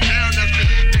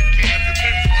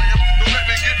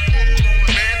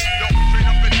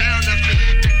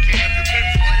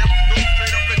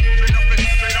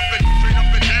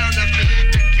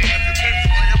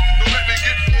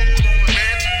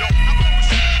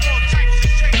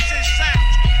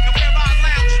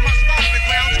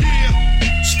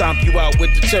 Stomp you out out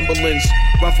with the Timberlands.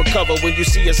 Run for cover when you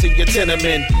see us in your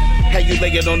tenement. Had you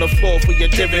laying on the floor for your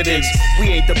dividends. We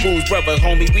ain't the Booze brother,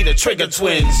 homie, we the Trigger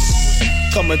Twins.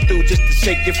 Coming through just to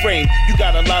shake your frame. You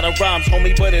got a lot of rhymes,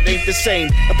 homie, but it ain't the same.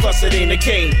 And plus it ain't a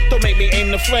game. Don't make me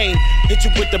aim the flame. Hit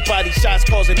you with the body shots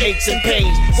causing aches and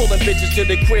pains. Pulling bitches to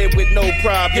the crib with no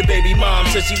prob. Your baby mom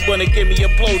says she wanna give me a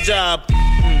blowjob.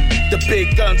 The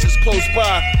big guns is close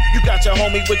by. You got your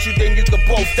homie with you, then you could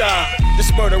both die.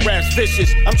 This murder rap's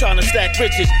vicious. I'm trying to stack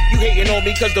riches. You hating on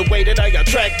me cause the way that I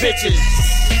attract bitches.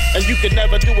 And you could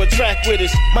never do a track with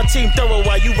us. My team thorough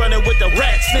while you running with the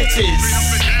rat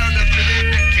snitches.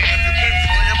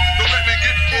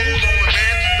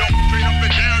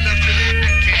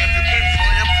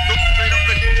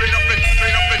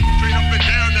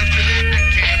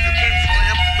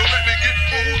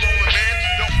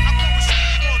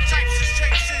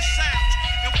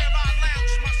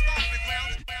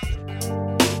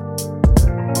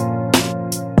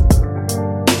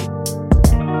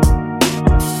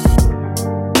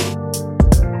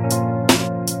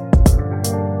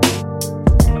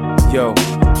 Yo,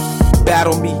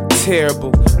 battle me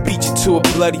terrible, beat you to a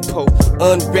bloody pulp,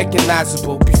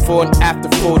 unrecognizable, before and after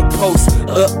for the post,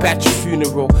 up at your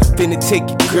funeral, finna take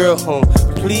your girl home,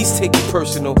 please take it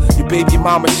personal, your baby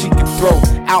mama she can throw,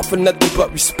 out for nothing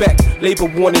but respect, labor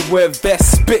warning wear a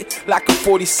vest, spit like a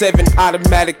 47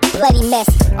 automatic, bloody mess,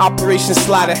 Operation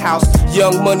Slaughterhouse,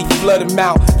 young money flood them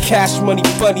out, cash money,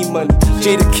 funny money,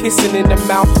 Jada kissing in the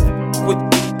mouth, with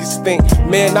thing.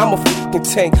 Man, I'm a fucking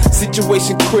tank.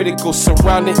 Situation critical,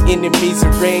 surrounding enemies in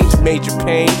range. Major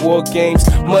pain, war games.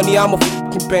 Money, I'm a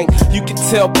fucking bank. You can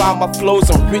tell by my flows,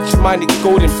 I'm rich-minded,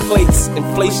 golden plates.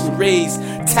 Inflation raised,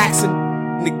 taxing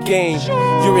the game.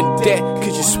 You're in debt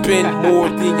cause you spend more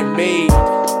than you made.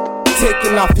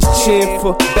 Taking off his chin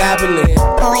for babbling.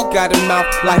 Boy got a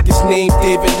mouth like his name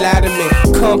David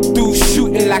Letterman. Come through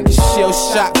shooting like a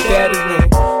shell-shot veteran.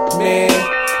 Man,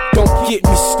 don't get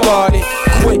me started.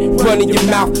 Quit running your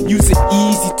mouth, use an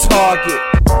easy target.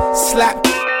 Slap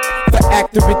for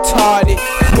acting retarded.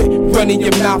 Quit running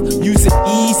your mouth, use an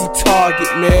easy target,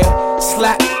 man.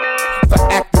 Slap for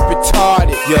acting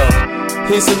retarded. Yo,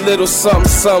 here's a little something,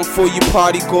 something for you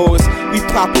party goers. We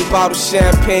popping bottle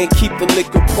champagne, keep the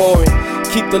liquor pouring.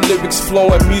 Keep the lyrics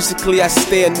flowing, musically I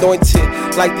stay anointed.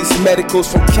 Like these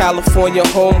medicals from California,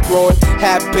 homegrown.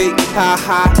 Half baked,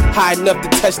 high enough to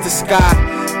touch the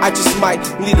sky. I just might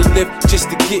need a lift just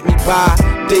to get me by.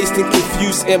 Dazed and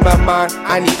confused in my mind,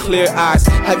 I need clear eyes.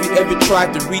 Have you ever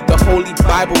tried to read the Holy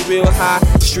Bible real high?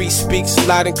 Street speaks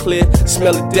loud and clear,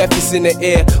 smell of death is in the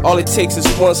air. All it takes is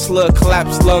one slug,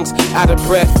 collapse lungs, out of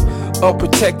breath.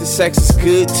 Unprotected sex is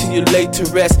good till you lay to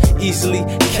rest. Easily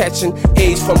catching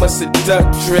AIDS from a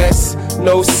seductress.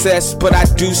 No cess, but I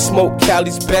do smoke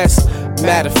Cali's best.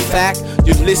 Matter of fact,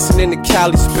 you're listening to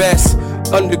Cali's best.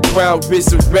 Underground,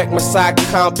 resurrect my side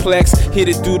complex. Here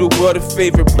to do the world a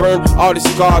favor, burn all this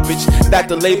garbage that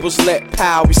the labels let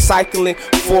pile. Recycling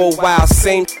for a while,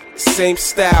 same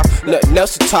style, nothing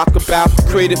else to talk about.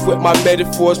 Creative with my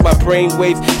metaphors, my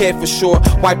brainwaves head for sure.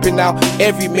 Wiping out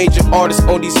every major artist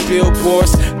on these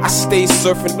billboards. I stay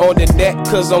surfing on the net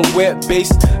cause I'm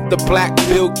web-based. The black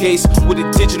Bill Gates with a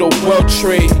digital world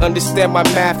trade. Understand my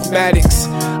mathematics.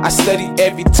 I study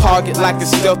every target like a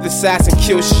stealth assassin.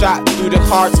 Kill shot through the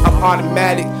hearts, I'm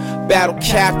automatic. Battle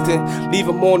captain, leave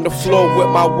him on the floor with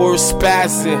my words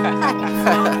spazzing.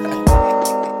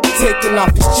 Taking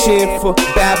off his chin for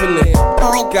babbling.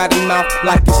 Boy got a mouth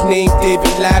like his name David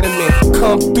Letterman.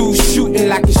 Come through shooting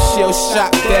like a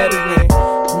shell-shot veteran.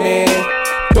 Man,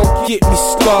 don't get me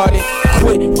started.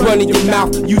 Quit running your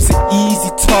mouth, use an easy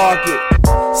target.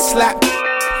 Slap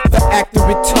for acting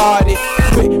retarded.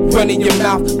 Quit running your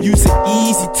mouth, use an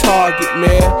easy target,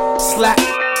 man. Slap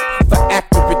for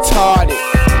acting retarded.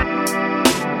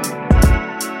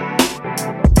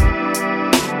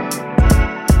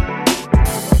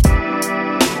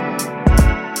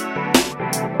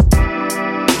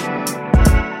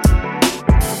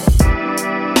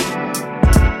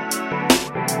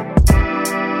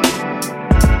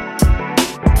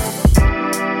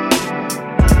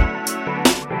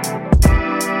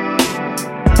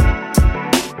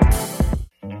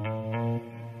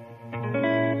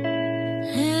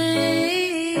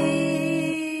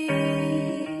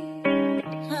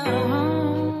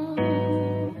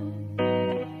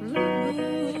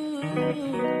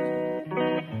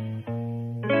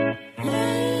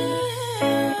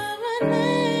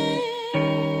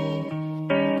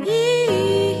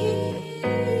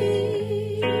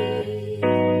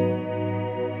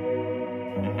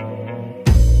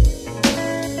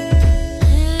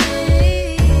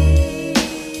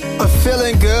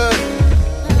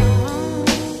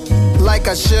 like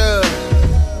I should.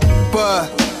 But,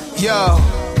 yo,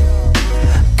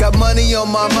 got money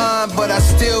on my mind, but I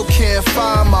still can't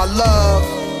find my love.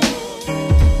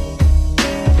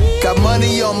 Got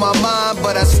money on my mind,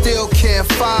 but I still can't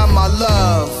find my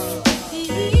love.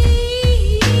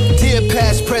 Dear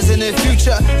past, present, and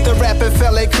future, the rapping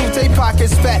fella Kute,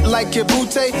 pockets fat like your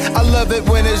booty. I love it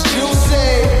when it's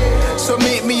juicy. So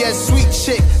meet me at Sweet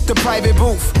Chick, the private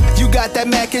booth. You got that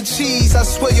mac and cheese, I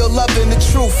swear you're loving the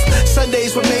truth.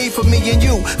 Sundays were made for me and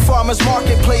you. Farmers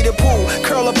market, play the pool.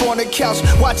 Curl up on the couch,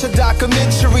 watch a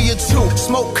documentary or two.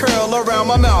 Smoke curl around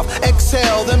my mouth,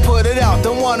 exhale, then put it out.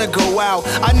 Don't wanna go out,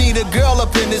 I need a girl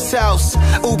up in this house.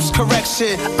 Oops,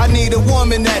 correction, I need a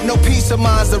woman that no peace of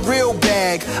mind's the real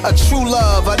bag. A true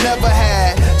love I never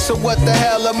had. So what the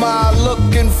hell am I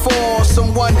looking for?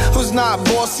 Someone who's not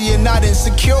bossy and not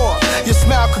insecure. Your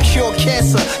smile could cure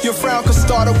cancer, your frown could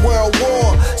start a world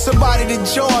war. Somebody to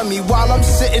join me while I'm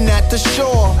sitting at the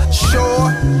shore. Sure.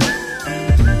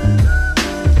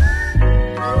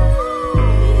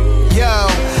 Yo,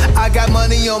 I got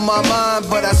money on my mind,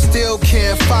 but I still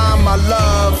can't find my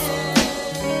love.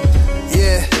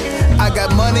 Yeah, I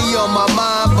got money on my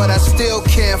mind, but I still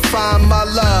can't find my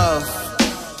love.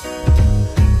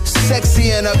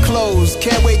 Sexy in her clothes,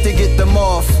 can't wait to get them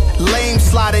off. Lame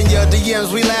slide in your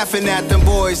DMs, we laughing at them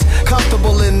boys.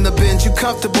 Comfortable in the binge, you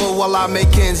comfortable while I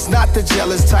make ends. Not the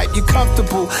jealous type, you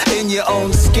comfortable in your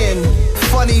own skin.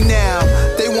 Funny now,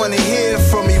 they wanna hear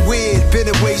from me weird. Been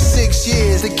away 6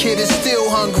 years, the kid is still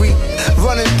hungry.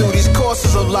 Running through these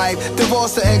courses of life.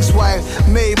 Divorced the ex-wife,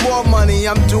 made more money,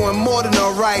 I'm doing more than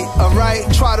alright, alright?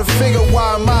 Try to figure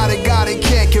why I'm out of God and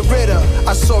can't get rid of.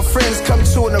 I saw friends come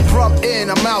to an abrupt end,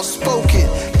 I'm outspoken,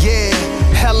 yeah.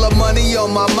 Hella money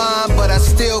on my mind, but I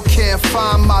still can't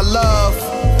find my love.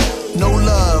 No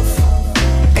love,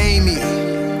 Amy.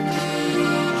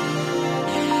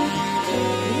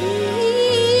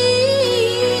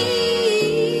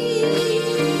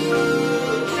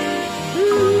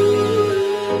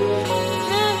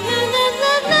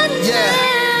 Yeah.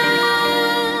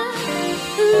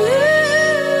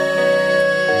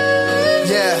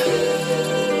 Yeah.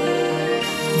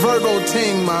 Virgo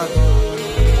ting, man.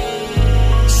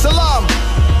 Salam.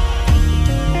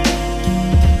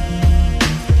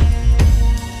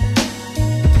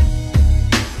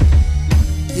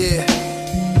 Yeah.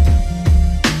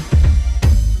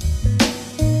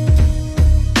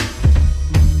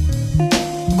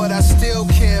 But I still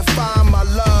can't find my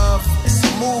love. It's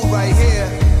a mood right here.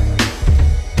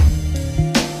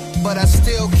 But I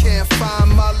still can't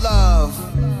find my love.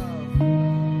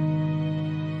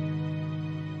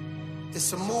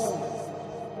 It's a mood.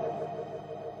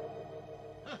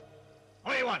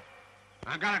 What do you want?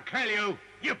 I'm gonna kill you,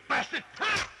 you bastard!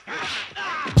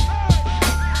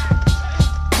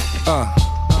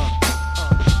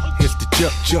 Here's the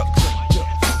juk.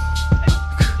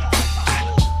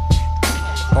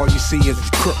 All you see is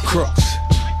crooks.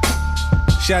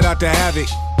 Shout out to Havoc,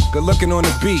 good looking on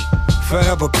the beat.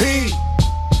 Forever P.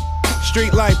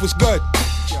 Street life was good.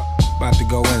 About to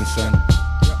go in, son.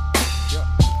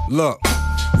 Look,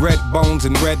 red bones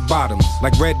and red bottoms.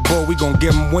 Like Red Bull, we gon'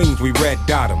 give them wings, we red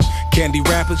dot them. Candy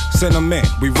rappers, send them in,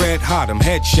 we red hot them.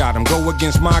 Headshot them, go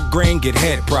against migraine, get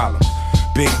head problems.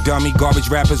 Big dummy, garbage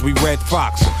rappers, we red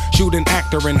fox 'em. Shoot an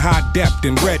actor in high depth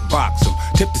and red box 'em.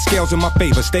 Tip the scales in my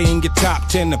favor, stay in your top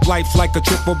 10. If life's like a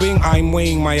triple beam, I'm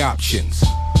weighing my options.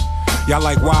 Y'all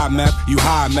like wild meth, you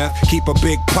high meth. Keep a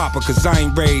big popper, cause I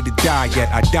ain't ready to die yet.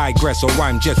 I digress, or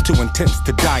I'm just too intense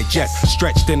to digest.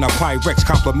 Stretched in a Pyrex,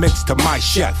 compliments to my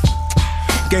chef.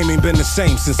 Game ain't been the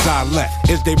same since I left.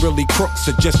 Is they really crooks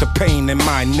or just a pain in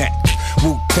my neck?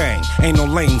 Wu-Tang, ain't no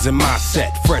lanes in my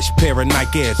set. Fresh pair of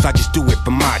Nike Airs, I just do it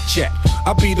for my check.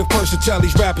 I'll be the first to tell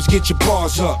these rappers, get your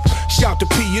bars up. Shout to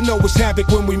P, you know it's havoc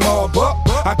when we mob up.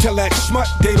 I tell that smut,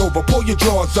 date over, pull your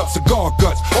drawers up. Cigar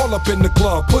guts, all up in the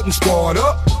club, putting squad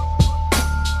up.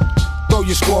 Throw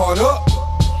your squad up.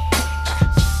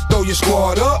 Throw your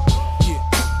squad up.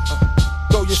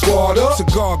 Throw your squad up.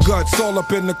 Cigar guts, all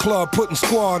up in the club, putting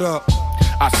squad up.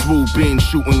 I swoop in,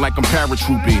 shooting like I'm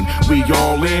paratrooping. We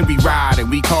all in, we riding,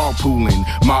 we carpooling.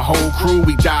 My whole crew,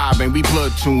 we diving, we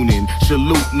platooning.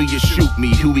 Salute me or shoot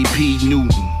me, Huey P.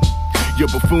 Newton. Your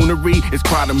buffoonery is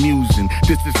quite amusing.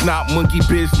 This is not monkey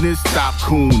business, stop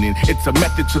cooning. It's a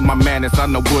method to my madness, I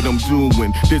know what I'm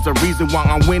doing. There's a reason why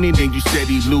I'm winning and you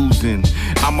steady losing.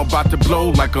 I'm about to blow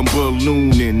like I'm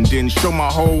ballooning. Then show my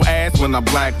whole ass when I'm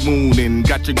black mooning.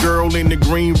 Got your girl in the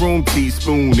green room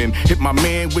teaspooning. Hit my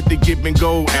man with the give and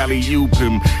go, alley-oop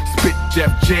him. Spit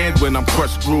Def Jam when I'm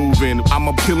crushed grooving. I'm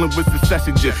a killing with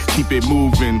succession, just keep it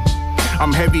moving.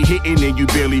 I'm heavy hitting and you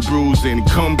barely bruising.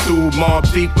 Come through Mob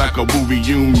Deep like a Wu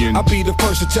reunion. I'll be the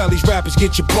first to tell these rappers,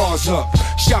 get your bars up.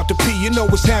 Shout to P, you know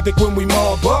it's havoc when we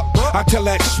mob up. I tell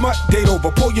that smut, date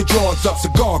over, pull your drawers up.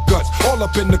 Cigar guts, all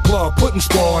up in the club, putting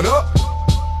squad up.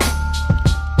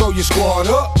 Throw your squad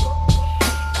up.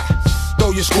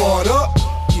 Throw your squad up.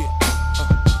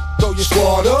 Throw your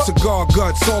squad up. Cigar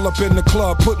guts, all up in the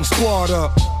club, putting squad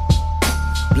up.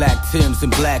 Black Timbs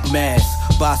and black masks.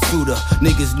 Basuda,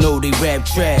 niggas know they rap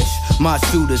trash. My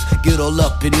shooters get all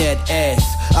up in that ass.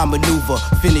 I maneuver,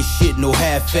 finish shit, no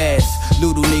half-ass.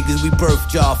 Little niggas, we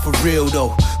birthed y'all for real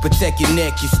though. Protect your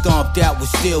neck, you stomped out with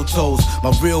steel toes.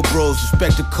 My real bros,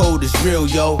 respect the code is real,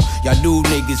 yo. Y'all new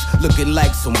niggas looking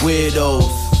like some weirdos.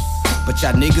 But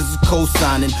y'all niggas is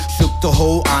co-signing, shook the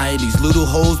whole iron. These little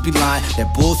hoes be lying,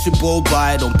 that bullshit blow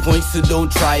by it. On point, so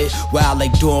don't try it. Wild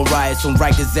like doing riots on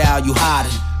Rikers Isle, you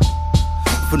hiding.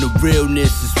 From the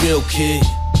realness is real, kid.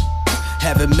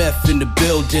 Having meth in the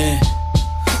building.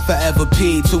 Forever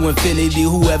P to infinity.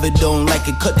 Whoever don't like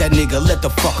it, cut that nigga, let the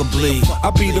fucker bleed.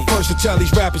 I'll be the first to tell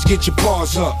these rappers, get your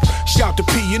bars up. Shout to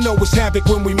P, you know it's havoc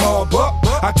when we mob up.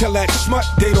 I tell that smut,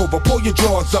 date over, pull your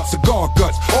drawers up. Cigar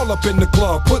guts, all up in the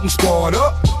club, putting squad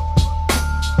up.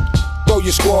 Throw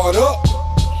your squad up.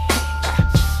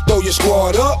 Throw your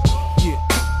squad up.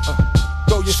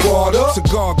 Throw your squad up.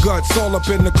 Cigar guts, all up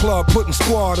in the club, putting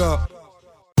squad up.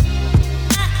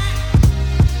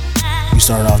 We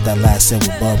started off that last set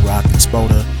with Bub Rock and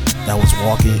Spoda. That was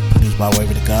Walk It, produced by Wave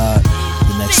of the God.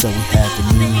 The next set we had the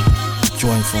new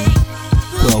joint from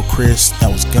Quell Chris,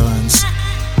 that was Guns.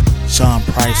 Sean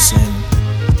Price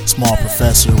and Small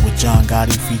Professor with John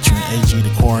Gotti featuring AG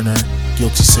the Coroner,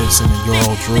 Guilty Simpson and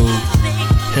Euro Drew.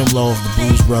 Himlo of the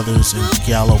Blues Brothers and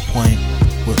Gallo Point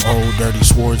with Old Dirty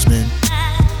Swordsman.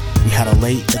 We had a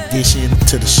late addition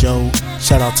to the show.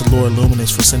 Shout out to Lord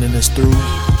Luminous for sending this through.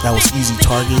 That was Easy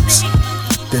Targets.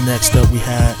 Then next up we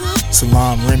had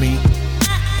Salam Remy.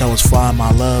 That was Find My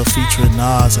Love featuring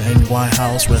Nas and Amy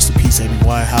Winehouse. Rest in peace, Amy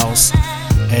Winehouse.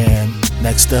 And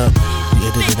next up, we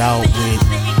ended it out with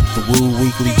the Woo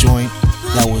Weekly joint.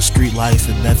 That was Street Life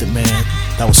and Method Man.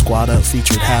 That was Squad Up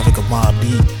featured Havoc of Mob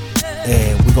Deep.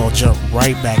 And we're gonna jump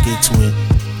right back into it.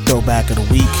 Throwback of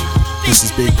the week. This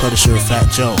is Big Punisher,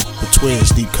 Fat Joe, the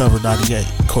Twiz, Deep Cover 98,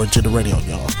 according to the radio,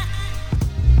 y'all.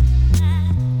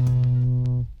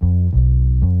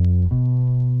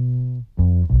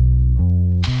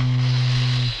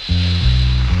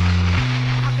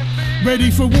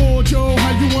 Ready for war, Joe?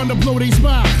 How you wanna blow they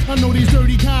spot? I know these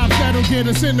dirty cops that'll get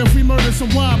us in if we murder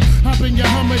some wop. Hop in your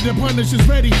Hummer, the Punisher's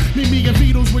ready. Meet me and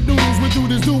Beatles with noodles, we do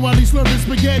this do while he's slurping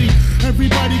spaghetti.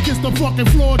 Everybody kiss the fucking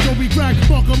floor, Joe, we crack,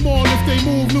 fuck them all. If they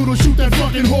move, noodle, shoot that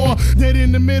fucking whore. Dead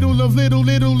in the middle of little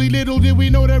did we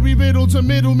know that we riddle to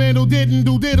middleman who didn't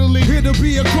do diddly. It'll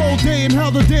be a cold day and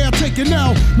how the day I take it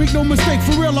now. Make no mistake,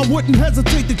 for real, I wouldn't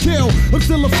hesitate to kill. I'm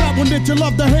still a fat one that you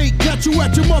love to hate. Catch you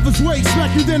at your mother's waist,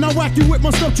 smack you then I whack you with my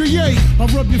stuff to yay. I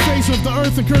rub your face off the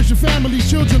earth and curse your family's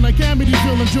children like Amity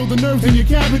filling. Drill the nerves in your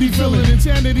cavity filling.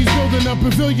 Insanity's building a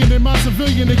pavilion in my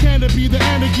civilian. It can't be the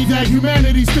anarchy that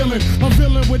humanity's filling. A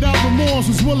villain without remorse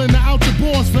who's willing to out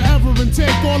your boss forever and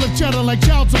take all the cheddar like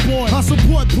child support. I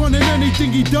support Pun in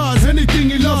anything he does, anything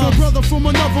he loves. A brother from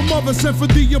another mother sent for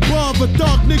the above. A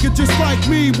thug nigga just like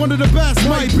me, one of the best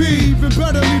might be. Even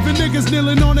better, leaving niggas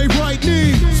kneeling on their right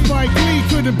knee. Spike Lee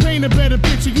couldn't paint a better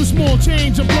picture. You small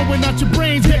change, I'm blowing out your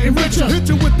brains, getting richer. Hit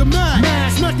you with the mag.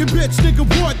 Smacking bitch, nigga,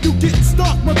 what? You getting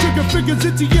stuck? My trigger fingers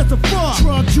itchy as a fuck.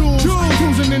 Truck jewels,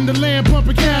 cruising in the land,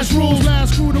 pumping cash rules.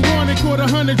 Last crew to one and caught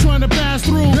 100 trying to pass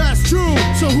through. That's true.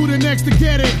 So who the next to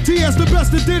get it? TS the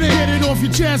best that did it. Get it off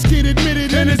your chest, kid, admit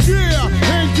it. And it's yeah,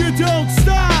 and you don't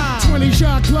stop. 20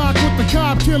 shot clock with the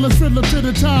cop killers, fiddler to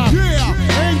the top. Yeah,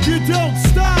 and you don't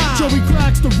stop. Joey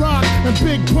cracks the rock and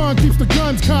Big Pun keeps the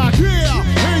guns cocked. Yeah,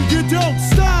 and you don't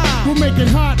stop. We'll make it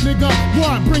hot, nigga.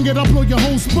 What? Bring it up, blow your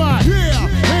whole spot. Yeah,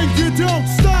 and you don't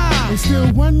stop. It's still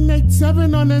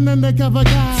 187 on an undercover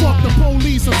guy. Fuck the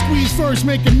police, I squeeze first,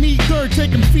 make him neat dirt.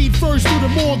 Take him feet first through the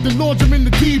morgue, then launch him in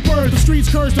the keeper. The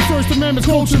streets curse, the First Amendment's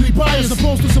culturally biased.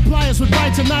 Supposed to supply us with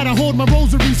right tonight. I hold my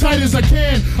rosary tight as I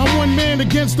can. I'm one man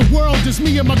against the world, just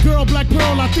me and my girl, Black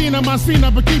Pearl, Latina,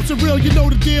 Masina, but keeps it real, you know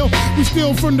the deal. We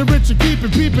steal from the rich and keep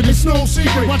it peeping, it's no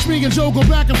secret. Watch me and Joe go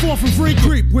back and forth and freak.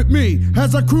 Creep with me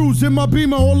as I cruise in my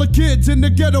Beamer. All the kids in the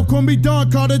ghetto call me Don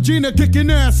Cartagena,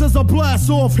 kicking ass as I blast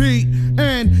off heat.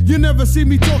 And you never see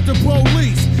me talk to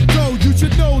police, so you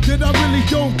should know that I really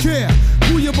don't care.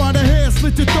 Pull you by the hair, slit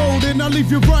slit your throat and I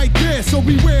leave you right there. So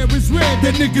beware, it's red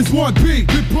that niggas want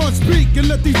beat. Rip on speak and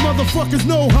let these motherfuckers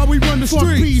know how we run the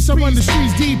streets. I run the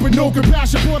streets deep with no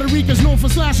compassion. Puerto Ricans known for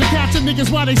slashing, catching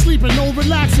niggas while they sleeping, no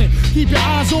relaxing. Keep your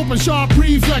eyes open, sharp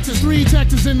reflexes. 3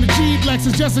 Texas in the Jeep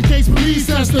Lexus, just in case police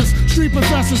test us. Street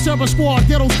professors, terror squad,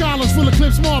 ghetto scholars, full of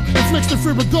clips marked, inflicts the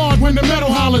free regard when the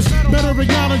metal hollers. Better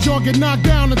acknowledge or get knocked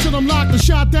down until I'm locked and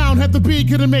shot down. Had the beat,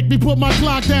 couldn't make me put my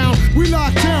clock down. We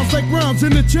lock towns like rounds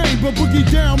in the chamber, boogie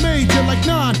down major like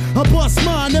 9. I bust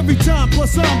mine every time,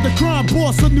 plus I'm the crime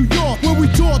boss of New York, where we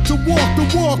taught to walk the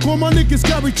walk. All my niggas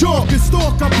carry chalk and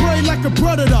stalk. I pray like a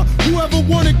predator. Whoever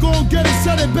want it, gon' get it,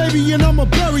 set it, baby, and I'ma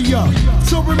bury ya.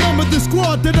 So remember the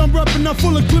squad that I'm reppin'. I'm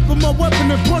full of clip of my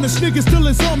weapon and punish niggas till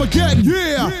it's Armageddon.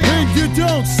 Yeah, and you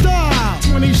don't stop.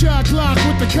 20 shot clock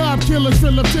with the cop killers,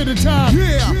 fill up to the top.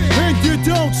 Yeah, and you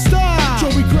don't stop.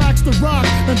 Joey cracks the rock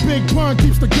and Big Pun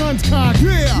keeps the guns cocked.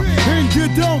 Yeah, and you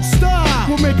don't stop.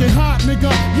 We'll make it hot,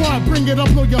 nigga. What? Bring it up,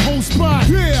 blow your whole spot.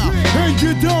 Yeah, and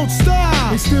you don't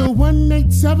stop. It's still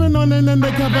 187 on an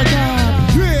undercover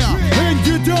guy. Yeah, and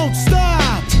you don't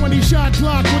stop. 20 shot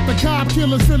clock with the cop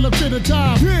killers, fill up to the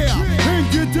top. Yeah,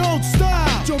 and you don't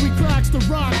stop. Joey cracks the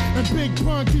rock and Big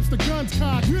Pun keeps the guns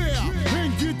cocked. Yeah,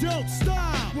 and you don't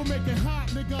stop. We'll make it hot,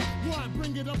 nigga. What?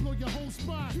 Bring it up, blow your whole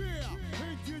spot. Yeah,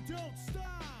 and you don't stop.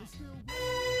 It's still...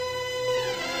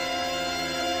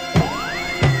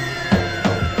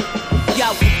 Yo,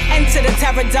 enter the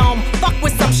Terror Dome. Fuck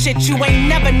with some shit you ain't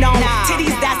never known.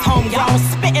 Titties that's homegrown,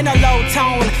 spitting a low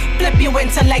tone. Flip you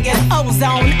into layers,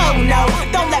 ozone. Oh no,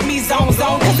 don't let me zone.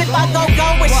 Cause if I go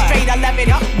it's straight 11.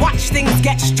 Watch things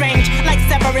get strange, like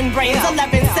severing brains.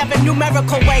 11-7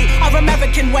 numerical way, or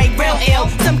American way. Real ill,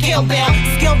 some Kill Bill.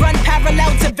 Skill run parallel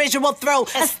to visual throw.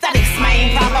 Aesthetics,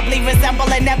 man, probably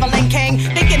resembling Evelyn King.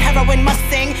 Thinking heroin must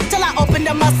sing, till I open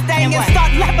the Mustang and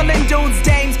start leveling dudes'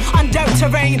 dames on dirt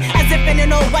terrain. As if in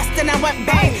an old western I went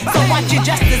bang. So watch your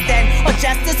justice then, or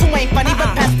justice who ain't funny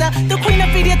but pester. The queen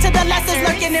of media to the lessers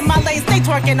lurking in my lane, stay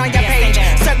twerking on your page.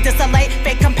 Cirque du Soleil,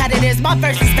 fake competitors, my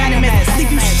verse is venomous.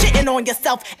 Leave you shitting on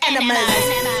yourself, enemies.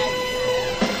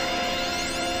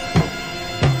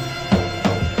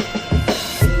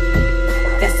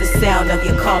 That's the sound of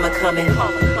your karma coming.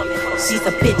 She's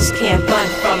a bitch, can't run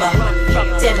from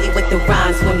her. Deadly with the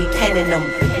rhymes when we penning them.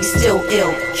 We still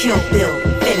ill, Kill Bill,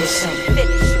 finish him.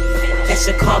 That's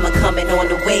your karma coming on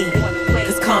the way.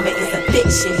 Cause karma is a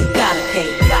bitch and you gotta pay.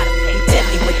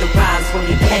 Deadly with the rhymes when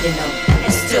we penning them. We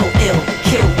still ill,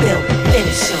 Kill Bill,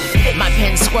 finish him. My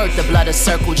pen squirt the blood of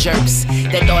circle jerks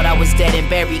that thought I was dead and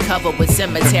buried, covered with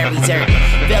cemetery dirt.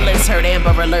 Villains heard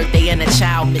Amber Alert, they and a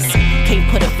child missing. Can't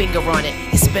put a finger on it,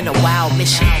 it's been a wild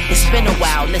mission. It's been a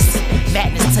while, listen.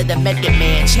 Madness to the method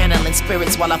man, channeling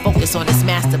spirits while I focus on this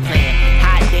master plan.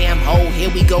 Hot damn hole, here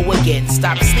we go again.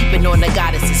 Stop sleeping on the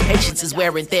goddesses, patience is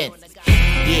wearing thin.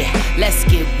 Yeah, let's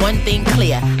get one thing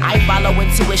clear. I follow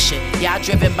intuition, y'all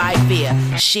driven by fear.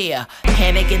 Share,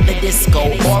 panic in the disco.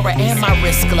 Aura and my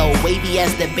wrist glow. Wavy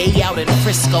as the bay out in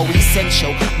Frisco.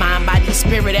 Essential, mind, body,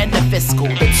 spirit, and the fiscal.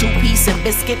 The 2-piece and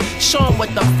biscuit, show 'em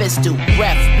what them fists do.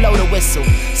 Ref, blow the whistle.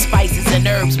 Spices and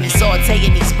herbs, we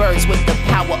sauteing these birds with the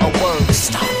power of words.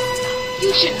 Stop.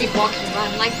 You should be walking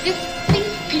around like this. These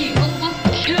people will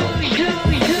kill you.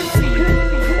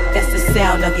 That's the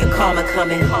sound of your karma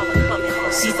coming.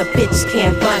 She's a bitch,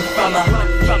 can't run from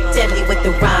her. Deadly with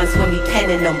the rhymes when we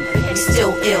penning them. We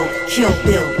still ill, Kill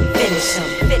Bill, finish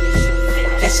him.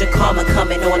 That's your karma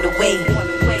coming on the way.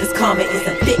 Cause karma is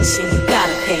a bitch and you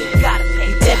gotta pay.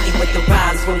 Deadly with the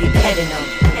rhymes when we penning them.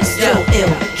 We still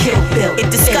ill, Kill Bill. It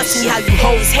disgusting how you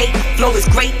hoes hate. Flow is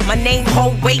great, my name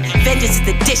hold weight. Vengeance is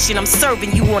the dish and I'm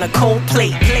serving you on a cold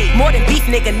plate. More than beef,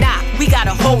 nigga, nah, we got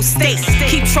a whole state.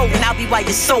 Keep trolling, I'll be while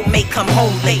your soulmate come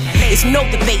home late. It's no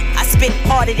debate, I spit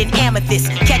harder than amethyst.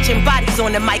 Catching bodies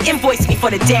on the mic, invoice me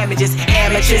for the damages.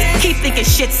 Amateurs, keep thinking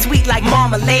shit sweet like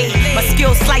marmalade. My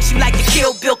skills slice you like the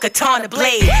Kill Bill katana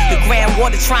blade. The Grand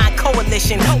Water Trine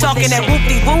Coalition, talking that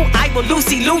whoop-de-woo, I will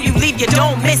Lucy Lou, you leave your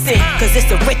dome missing. Cause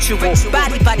it's a ritual,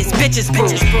 body by this bitch's brew.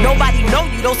 Nobody know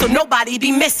you though, so nobody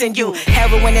be missing you.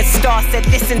 Heroin and Star said,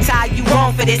 listen, Ty, you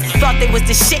wrong for this. Thought they was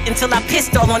the shit until I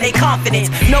pissed all on their confidence.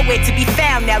 Nowhere to be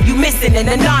found now, you missing and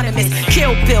anonymous.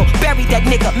 Kill Bill, bury that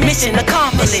nigga, mission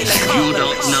accomplished. You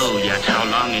don't know yet how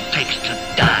long it takes to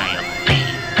die of pain.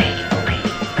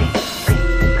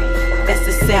 That's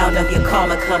the sound of your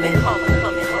karma coming.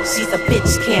 She's a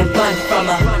bitch, can't run from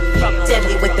her.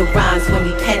 Deadly with the rhymes when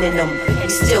we penning them. We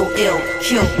still ill,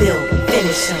 Kill Bill,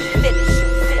 finish him.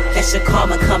 That's your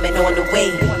karma coming on the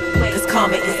way. Cause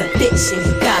karma is a bitch and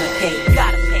you gotta pay.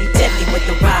 Deadly with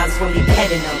the rhymes when we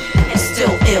penning them. We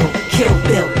still ill, Kill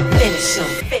Bill, finish him.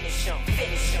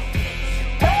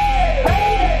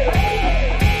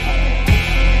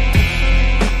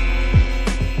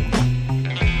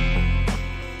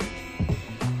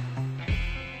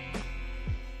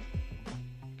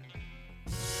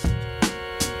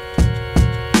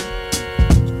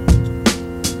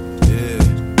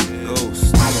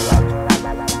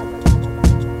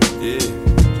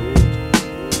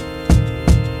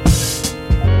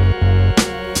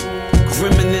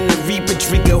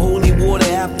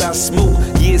 I smoke.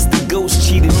 Years the ghost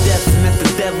cheated death, met the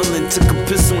devil and took a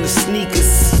piss on his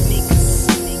sneakers.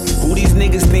 Who these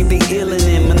niggas think they illin'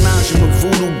 in? Menaging with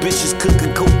voodoo bitches,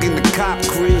 cooking coke in the cop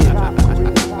crib.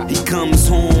 He comes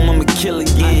home, I'ma kill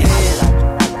again.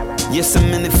 Yes,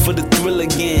 I'm in it for the thrill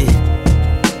again.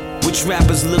 Which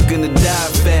rappers looking to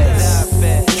die fast?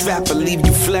 Trapper leave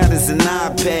you flat as an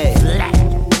iPad.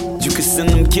 You can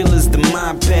send them killers to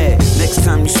my pad. Next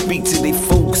time you speak to they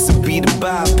folks, it'll be the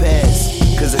bypass.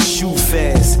 Cause I shoot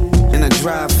fast and I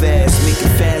drive fast.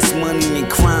 Making fast money and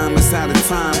crime is how the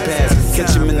time pass.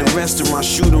 Catch him in the restaurant,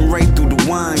 shoot him right through the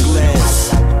wine glass.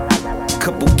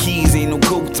 Couple keys, ain't no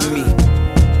coke to me.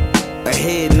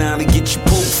 Ahead now to get you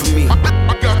poked for me. I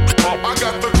got the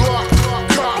Glock,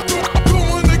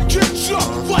 going to get you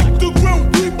like the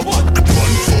ground we put.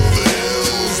 Run for the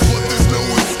hills, but there's no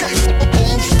escape.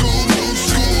 Old school, new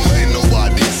school, ain't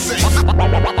nobody safe.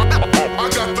 I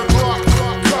got the Glock,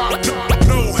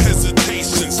 no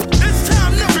hesitations. It's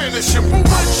time to finish him. But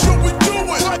when should we do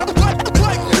it?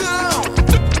 Like now.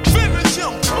 Finish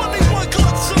him. 21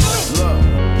 gun salute. Look,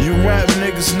 you rap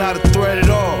niggas not a threat at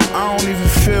all. I don't even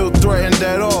feel threatened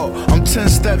at all. I'm 10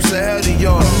 steps ahead of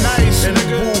y'all. Nice. In the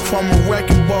booth, I'm a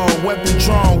wrecking ball. Weapon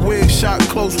drawn, wig shot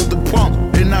close with the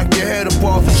pump. They knock your head up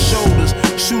off your shoulders.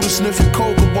 Shooter sniffing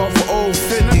coke up off of old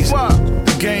 50s.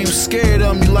 The game scared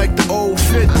of me like the old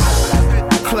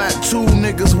 50s. Clap 2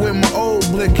 niggas with my old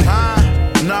blicky.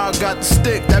 Now I got the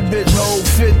stick, that bitch hold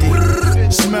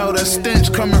 50. Smell that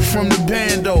stench coming from the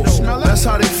bando. That's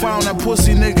how they found that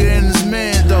pussy nigga in his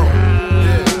man though.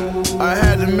 I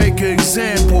had to make an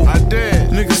example. I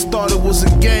did. Niggas thought it was a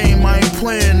game, I ain't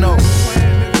playing no.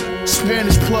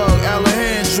 Spanish plug,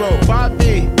 Alejandro.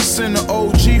 Bobby, send the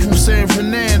OG from San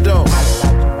Fernando.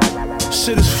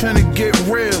 Shit is finna get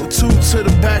real. 2 to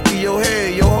the back of your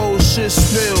head, your whole shit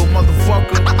spill,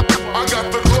 motherfucker. I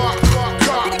got the Glock,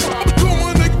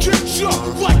 going to get you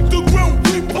like the ground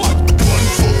we put. Run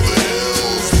for the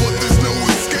hills, but there's no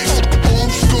escape.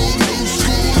 Old school, new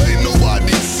school, ain't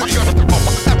nobody safe.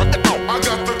 I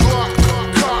got the Glock,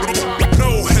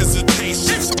 no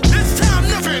hesitations. It's time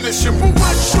to finish him. But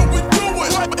when should we do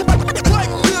it?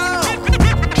 Like now.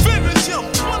 Finish him.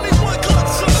 21 gun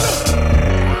salute.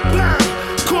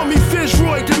 Call me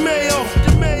Fitzroy DeMayo.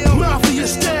 Mafia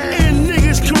style. In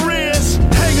niggas' careers.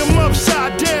 Hang 'em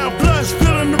upside down. Blood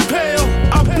spilling the pail.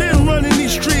 I've been running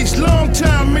these streets. Long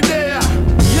time in there.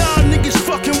 Y'all niggas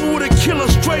fucking with a killer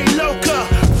straight loca.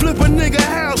 Flip a nigga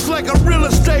house like a real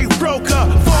estate broker.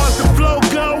 Far as the flow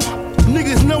go,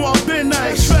 niggas know I've been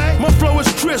nice. My flow is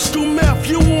crystal meth,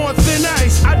 you want thin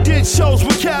ice. I did shows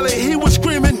with Khaled, he was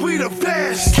screaming, we the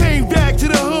best. Came back to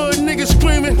the hood, niggas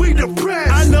screaming, we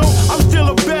depressed. I know, I'm still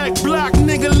a back block,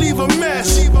 nigga, leave a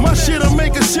mess. My shit'll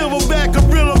make a silverback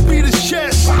gorilla beat his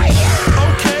chest.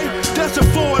 Okay, that's a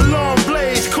 4-alarm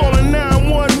blaze. Calling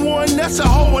 911, that's a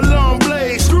whole alarm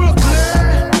blaze.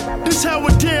 Brooklyn, this how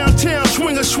a downtown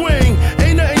swing a swing.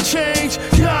 Ain't nothing changed,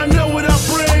 y'all know what I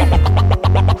bring.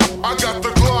 I got the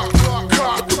Glock,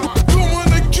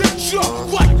 going to get you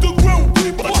like the ground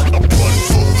we put. Run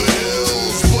for the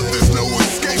hills, but there's no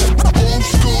escape. Old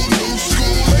school, new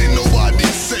school, ain't nobody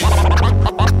safe.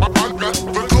 I got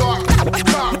the Glock,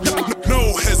 no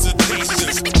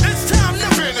hesitations. It's time to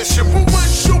finish him. But when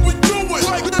should we do it?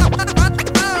 Like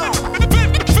now.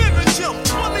 Finish him.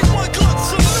 21 gun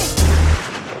salute.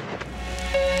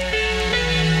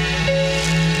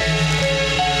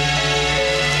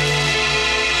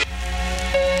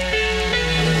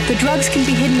 The drugs can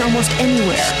be hidden almost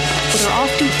anywhere, but are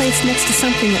often placed next to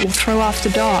something that will throw off the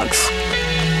dogs.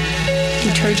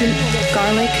 Detergent,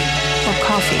 garlic, or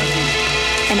coffee.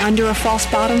 And under a false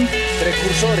bottom,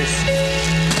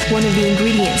 one of the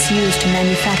ingredients used to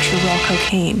manufacture raw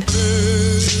cocaine.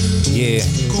 Yeah.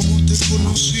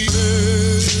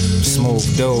 Smooth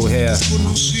dude here.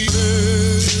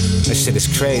 This shit is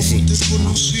crazy.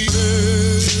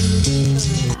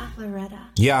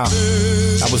 Yeah,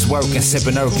 I was working,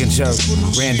 sipping Irk and jerk.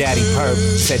 Granddaddy perp,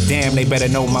 said damn, they better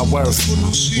know my worth.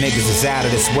 Niggas is out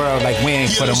of this world like we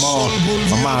ain't put them on.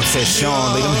 My mom said,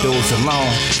 Sean, leave them dudes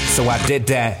alone. So I did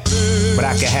that, but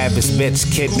I could have this bitch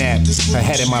kidnapped. Her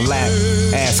head in my lap,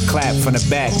 ass clapped from the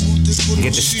back.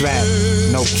 Get the strap,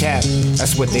 no cap,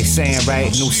 that's what they saying, right?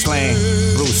 New slang,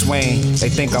 Bruce Wayne, they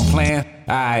think I'm playing?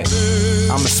 Alright,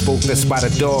 I'ma spook this by the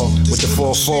door with the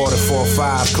 4.4, the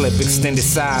 4.5 clip, extended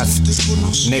size.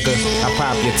 Nigga, I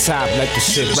pop your top, let the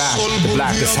shit rock. The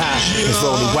block is hot, it's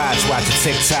rolling watch the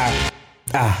TikTok.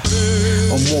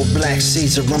 On more black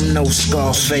Caesar, I'm no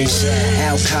Scarface.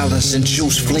 Al Collins and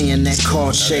Juice fleeing that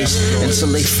car chase. Until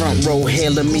they front row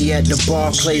hailing me at the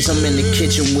Barclays. I'm in the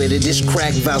kitchen with it. This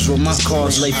crack vows where my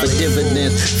cards lay for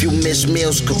dividends. Few missed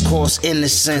meals could cost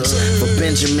innocence. For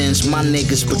Benjamins, my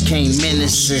niggas became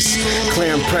menaces.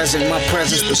 Clear and present, my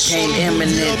presence became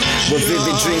imminent. Where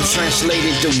vivid dreams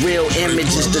translated to real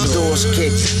images. The doors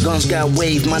kicked, guns got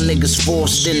waved. My niggas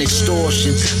forced in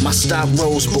extortion. My stock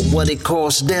rose, but what it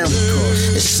cost them.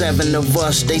 It's 7 of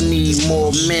us, they need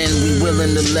more men. We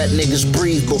willing to let niggas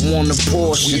breathe, but want a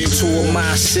portion. 2 of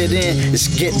mine sit in, it's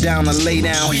get down and lay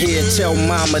down here. Tell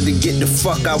mama to get the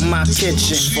fuck out my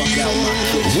kitchen.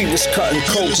 We was cutting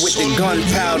coke with the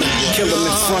gunpowder. Kill him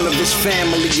in front of his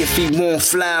family if he want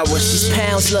flowers. These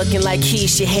pounds looking like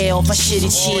Keisha Hell. If I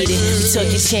should've cheated, you took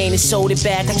your chain and sold it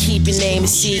back. I keep your name a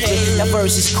secret. That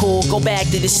verse is cool, go back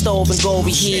to the stove and go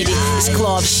reheat it. It's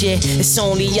club shit, it's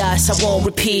only us, I won't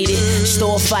repeat it.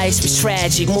 Store fights was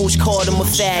tragic, Moose called him a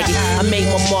faggot. I make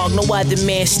my mark, no other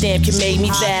man stamp can make me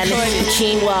valid. The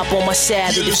quinoa up on my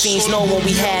salad, the fiends know when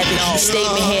we have it. The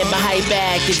statement here by hype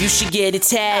active, you should get it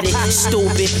tatted.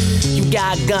 Stupid, you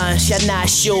got guns, y'all not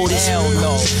shooters. Hell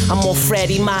no. I'm on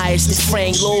Freddie Myers, the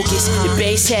Frank Lucas. The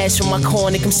bass heads from my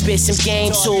corner come spit some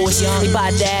game to us. They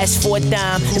bout to ask for a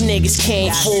dime, them niggas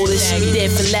can't fool us.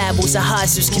 Different levels of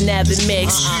hustlers can never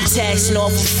mix. Taxing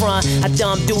off in front, I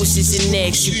dumb deuces and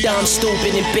nicks. You dumb,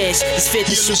 stupid, and bitch. It's fit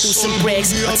to shoot through some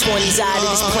bricks. My 20s out of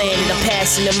this planet, I'm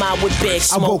passing them out with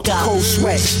bitch. I woke up cold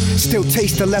sweats, still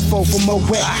taste the leftover more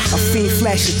wet. A fiend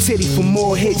flash a titty for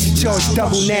more hits. Charge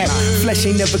double nap. Flesh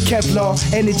ain't never Kevlar,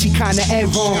 energy kinda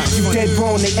end wrong. You dead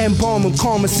wrong, they embalm and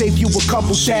karma save you a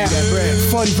couple down.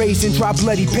 Fundraising, drop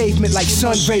bloody pavement like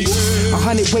sun rays.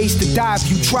 100 ways to die if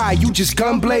you try, you just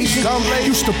gun blazing.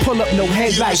 Used to pull up no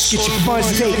headlights, get your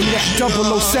funds taken.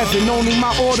 007, only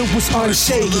my order was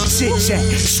unshaken. Chit chat,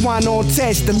 swine on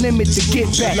test, the limit to get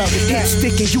back. Hit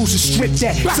stick and use a strip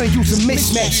that, son use a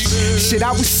mismatch. Shit,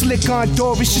 I was slick on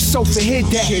Doris, your sofa hit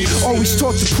that. Always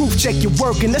taught to proof check your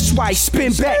work, and that's why I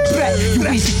spin back. You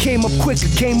either came up quick or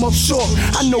came up short.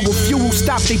 I know a few who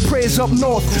stopped their prayers up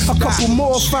north. A couple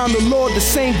more found the Lord the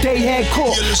same day had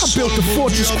court. I built a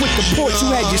fortress quick to port, you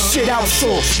had your shit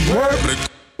outsourced. Word?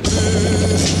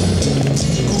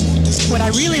 What I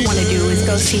really want to do is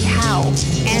go see how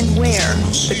and where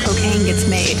the cocaine gets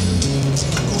made.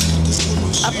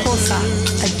 A Poza,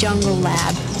 a jungle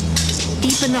lab,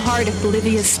 deep in the heart of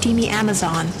Bolivia's steamy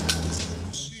Amazon.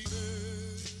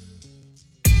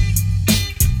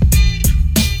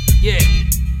 Yeah,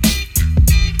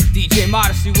 DJ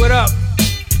Modesty, what up?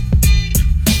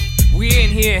 We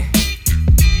in here.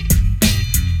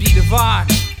 B Divine,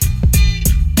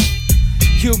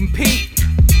 Cuban Pete,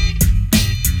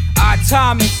 I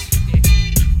Thomas.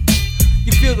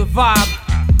 You feel the vibe?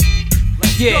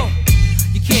 Yeah.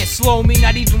 You can't slow me,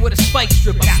 not even with a spike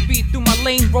strip. I speed through my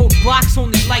lane, roadblocks,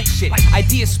 only light shit.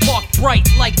 Ideas spark bright,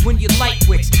 like when you light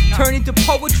wits. Turn into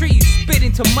poetry, you spit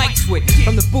into mic switch.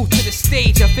 From the booth to the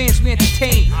stage, our fans we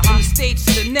entertain. From the stage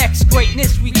to the next,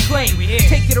 greatness we claim.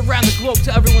 Take it around the globe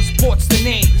till everyone sports the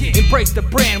name. Embrace the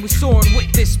brand, we soaring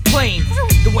with this plane.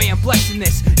 The way I'm blessing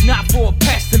this, not for a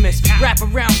pessimist. Rap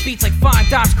around beats like fine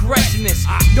dimes caressing this.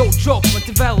 No joke, but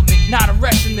development, not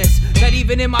arresting this. Not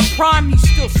even in my prime, you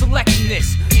still selecting this.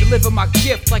 Deliver my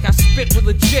gift like I spit with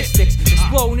logistics.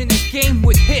 Exploding in this game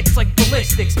with hits like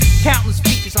ballistics. Countless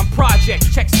features on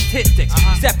projects, check statistics.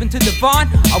 Step into Divine,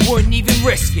 I wouldn't even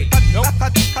risk it. Nope.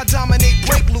 I dominate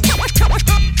break loop. Come on.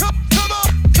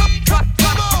 Rock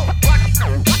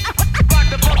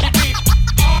the funky beat.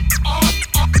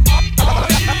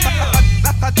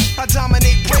 I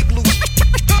dominate break loop.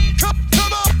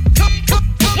 Come on.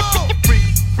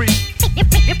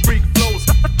 Freak flows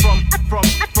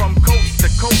from coast to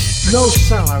coast. No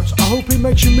sellouts, I hope it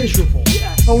makes you miserable.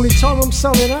 Only time I'm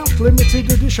selling out,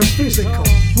 limited edition physical.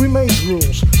 We made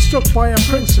rules, stuck by a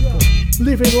principle.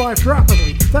 Living life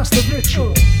rapidly, that's the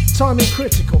ritual. Timing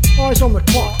critical, eyes on the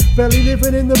clock. Barely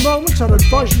living in the moment, I'd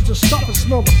advise you to stop and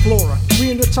smell the flora.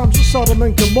 We in the times of Sodom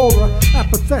and Gomorrah,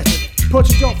 apathetic. Put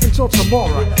it off until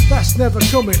tomorrow, that's never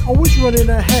coming, always running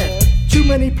ahead. Too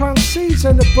many plant seeds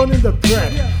end up burning the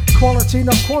bread. Quality,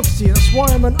 not quantity, that's why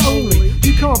I'm an only.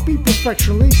 You can't be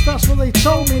perfection, at least that's what they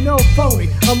told me, no phony.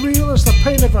 I'm real as the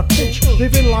pain of a pinch.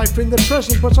 Living life in the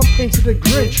present, but I'm painted a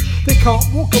Grinch. They can't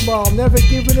walk a mile, never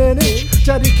given an inch.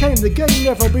 Daddy came, the game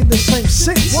never been the same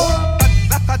since.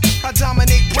 I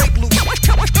dominate break loop. Come on.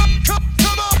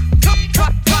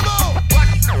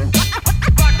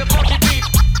 Rock the funky beat.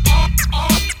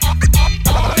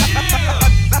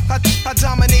 I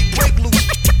dominate break loop.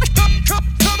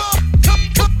 Come on.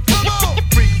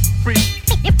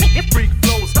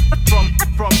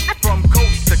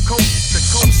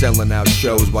 selling out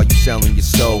shows while you selling your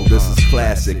soul. This is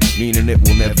classic, meaning it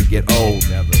will never get old.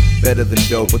 Better than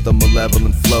dope with a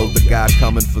malevolent flow. The God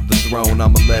coming for the throne,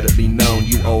 I'ma let it be known.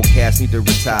 You old cats need to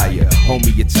retire.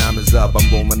 Homie, your time is up.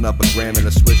 I'm rolling up a gram and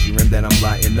a swisher and then I'm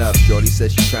lighting up. Shorty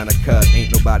says she tryna cut,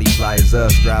 ain't nobody fly as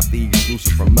us. Drop the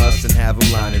exclusive from us and have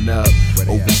them lining up.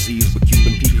 Overseas with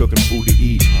Cuban P cooking food to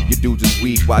eat. Your dudes is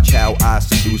weak, watch how I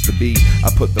seduce the beat. I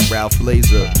put the Ralph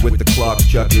Blazer with the Clark's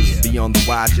chuckers. Be on the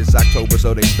watch, it's October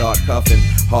so they start cuffing.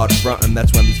 Hard frontin',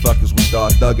 that's when these fuckers will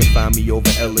start thugging. Find me over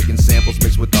elegant samples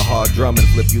mixed with the hard drum and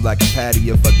flip you like a patty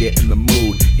if I get in the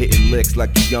mood. Hitting licks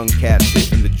like a young cat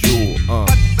hitting the jewel.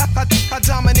 I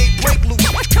dominate, break loose.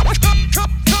 Come on,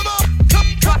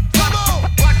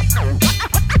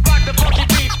 rock the funky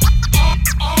beat.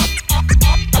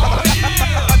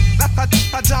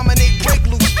 I dominate, break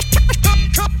loose. Come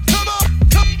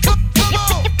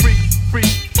on,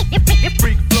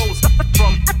 freak flows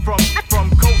from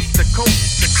coast to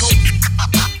coast to coast.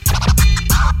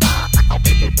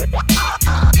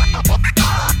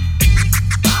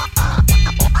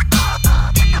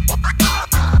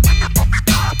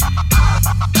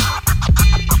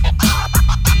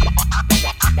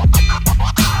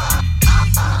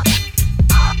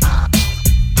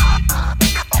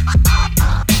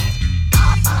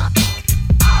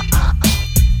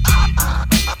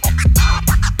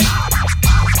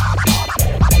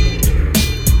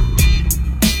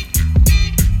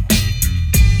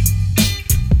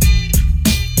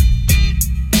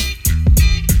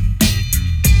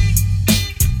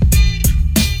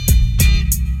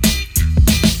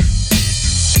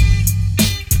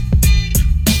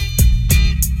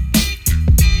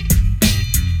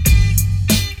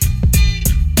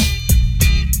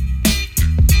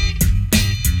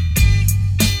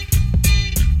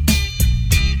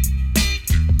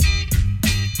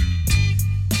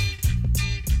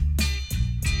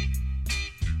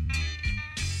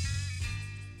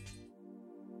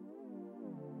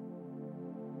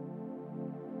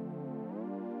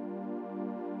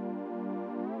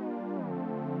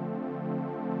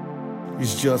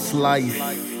 It's just life.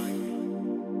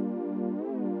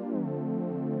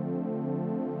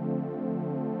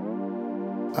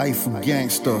 I for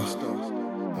gangster.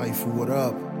 I for what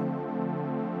up?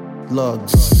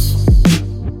 Lugs.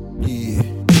 Yeah.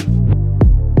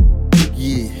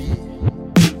 Yeah.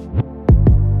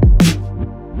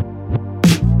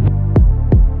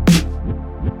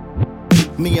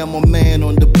 Me, I'm a man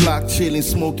on the block, chillin',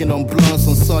 smoking on blunts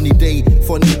on sunny day.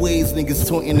 Funny ways, niggas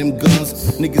toting them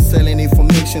guns. Niggas selling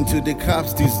information to the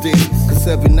cops these days. Cause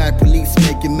every night police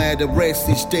making mad arrests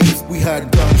each day. We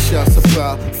had gunshots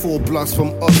about 4 blocks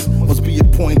from us. Must be a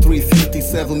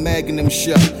 .357 Magnum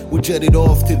shot. We jetted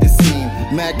off to the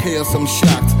scene. Mad chaos, I'm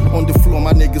shocked. On the floor,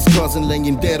 my nigga's cousin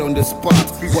laying dead on the spot.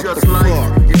 It's What just the life.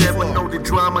 fuck? You never know the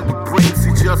drama it brings.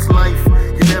 It's just life.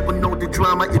 You never know the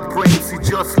drama it brings. It's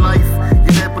just life.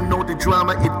 You never know the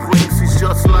drama it brings. It's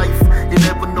just life. You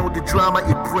never know the drama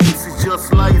it brings. It's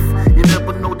just life. You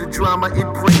never know the drama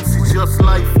it brings. It's just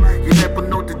life. You never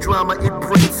know the drama it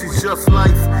brings. It's just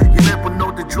life. You never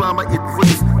know the drama it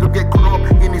brings. Don't get caught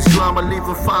up in this drama,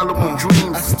 living following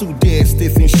dreams. I stood there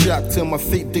stiff in shock till my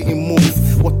feet didn't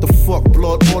move. What the fuck,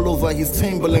 blood all over his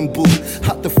Timberland boot.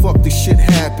 How the fuck this shit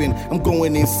happen? I'm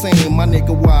going insane. My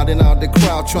nigga wildin' out the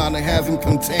crowd trying to have him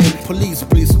contained. Police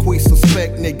please quick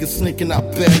suspect niggas sneaking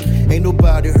out back. Ain't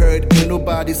nobody heard, ain't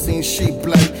nobody seen shit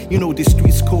black. You know the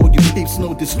streets cold, you peeps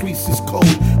know the streets is cold.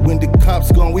 When the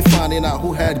cops gone, we finding out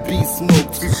who had beef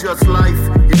smoked. It's just life.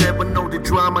 You never know the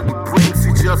drama it brings.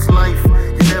 It's just life.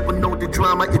 You never know the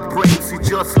drama it brings. It's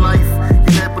just life.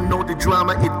 You never know the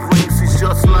drama it brings. It's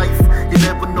just life. You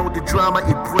never know the drama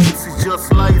it brings. It's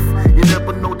just life. You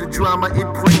never know the drama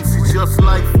it brings. It's just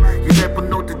life. You never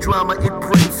know the drama it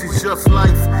brings. It's just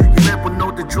life. You never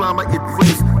know the drama it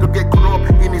brings. Don't get caught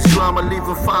up in this drama,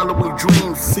 living following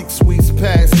dreams. 6 weeks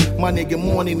passed, my nigga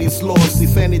mourning is lost.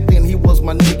 If anything, he was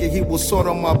my nigga, he was sort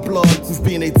of my blood. We've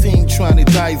been a team trying to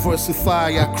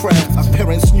diversify our craft. Our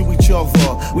parents knew each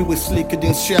other, we were slicker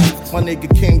than shaft. My nigga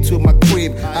came to my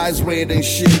crib, eyes red and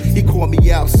shit. He called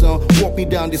me out, son, walked me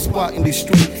down the spot in the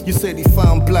street. You said he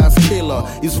found Blast Killer,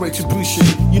 his retribution.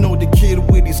 You know the kid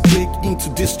with his click into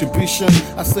distribution.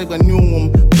 I said I knew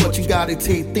him, but you gotta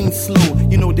take things slow.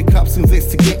 You know the cops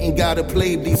investigating, gotta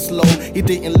play this slow. He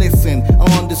didn't listen,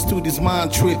 I understood his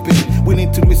mind tripping. We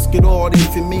need to risk it all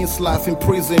if it means life in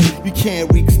prison. You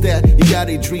can't risk that, you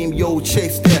gotta dream, yo,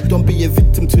 chase that. Don't be a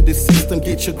victim to the system,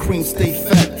 get your cream, stay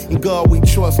fat. In God we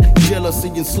trust, jealousy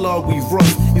and slug we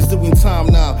rust. He's doing time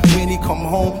now, when he come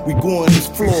home, we go on his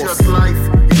floors. It's just life,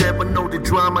 you never know the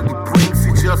drama it brings.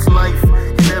 It's just life,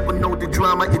 you never never know the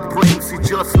drama it brings. It's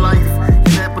just life.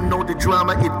 You never know the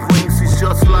drama it brings. It's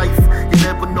just life. You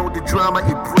never know the drama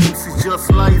it brings. It's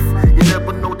just life. You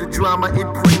never know the drama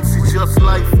it brings. It's just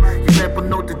life. You never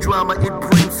know the drama it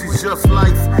brings. It's just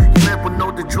life. You never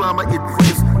know the drama it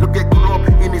brings. Don't get caught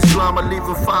up in this drama,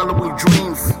 living following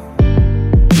dreams.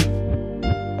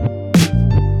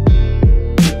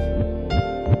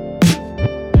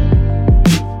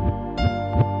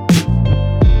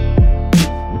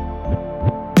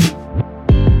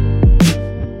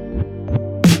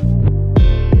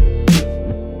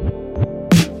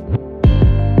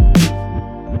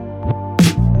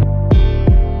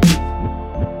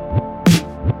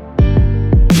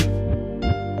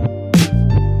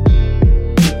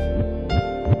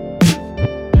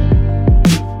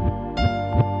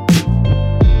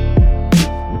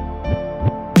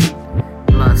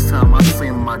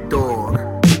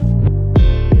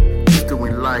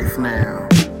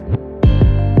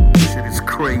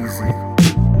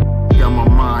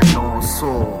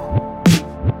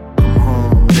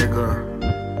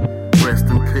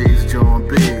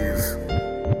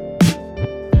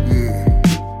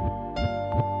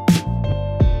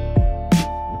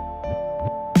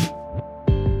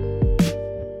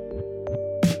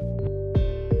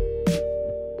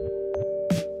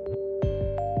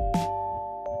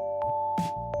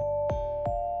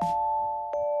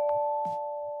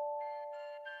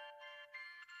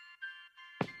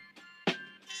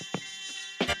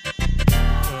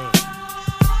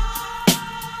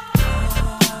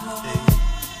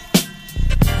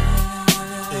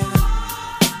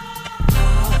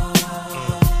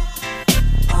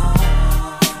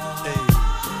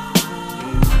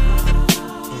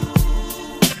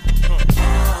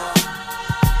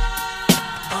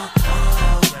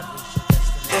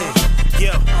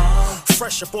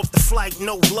 Up off the flight,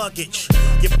 no luggage.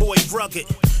 Your boy rugged,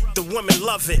 the women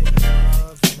love it.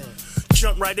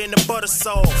 Jump right in the butter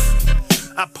soft.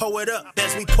 I pull it up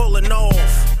as we pulling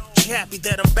off. She happy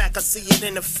that I'm back, I see it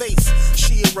in her face.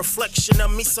 She a reflection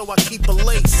of me, so I keep a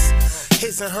lace.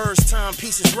 His and hers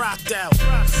timepieces rocked out.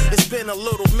 It's been a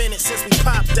little minute since we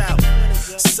popped out.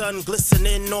 Sun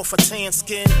glistening off her tan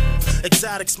skin.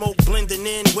 Exotic smoke blending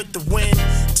in with the wind.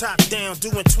 Top down,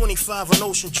 doing 25 on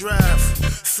Ocean Drive.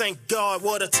 Thank God,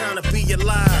 what a time to be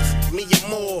alive. Me and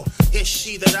more, it's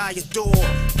she that I adore.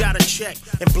 Got a check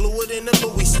and blew it in the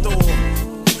Louis store.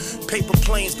 Paper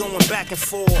planes going back and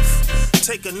forth.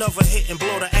 Take another hit and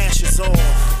blow the ashes off.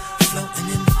 Floating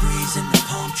in the breeze in the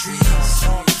palm trees.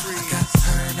 I got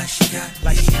her like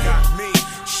she got me.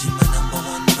 She my number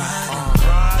one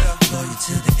rider. Loyal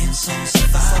to the end, so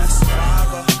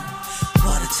survivor.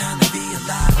 What a time to be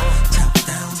alive. Top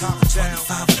down,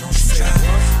 25 on Ocean Drive.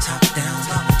 Top down,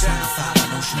 25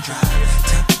 on Ocean Drive.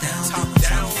 Top down,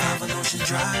 25 on Ocean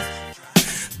Drive.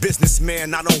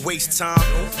 Businessman, I don't waste time.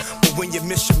 But when you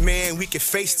miss your man, we can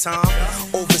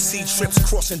FaceTime. Overseas trips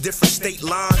crossing different state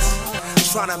lines.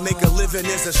 Trying to make a living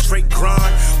is a straight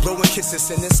grind. Blowing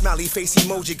kisses and then smiley face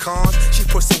emoji cons. She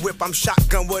puts a whip, I'm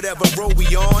shotgun, whatever road we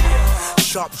on.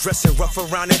 Sharp dressing, rough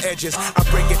around the edges. I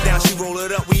break it down, she roll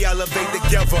it up, we elevate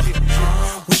together.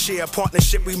 We share a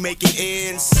partnership, we making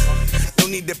ends. No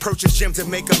need to purchase gym to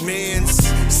make amends.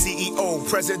 CEO,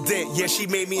 president, yeah, she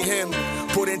made me him.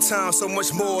 Put in time so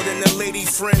much more than a lady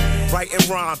friend. Right and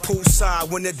rhyme, poolside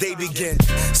when the day begin.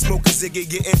 Smoke a ziggy,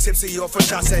 getting tipsy off of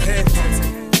shots ahead.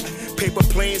 Paper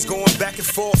planes going back and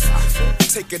forth.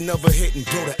 Take another hit and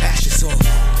blow the ashes off.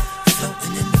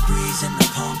 Floating in the breeze in the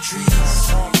palm trees.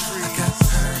 I got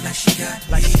her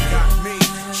like she got me.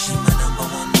 She my number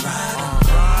one rider.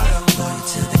 Loyal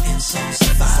to the end, so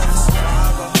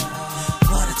survivor.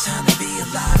 What a time to be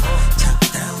alive. Top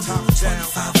down,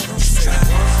 25 on Ocean Drive.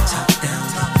 Top down,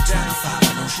 25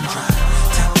 on Ocean Drive.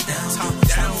 Top down,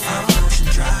 25 on Ocean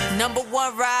Drive. Number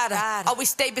one rider, always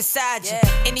stay beside you.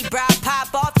 Any brow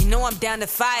pop off, you know I'm down to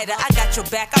fight her. I got your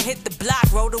back, I'll hit the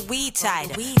block, roll the weed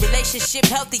tighter. Relationship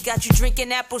healthy, got you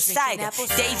drinking apple cider.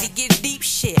 Daisy get deep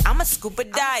shit, I'm a scuba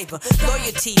diver.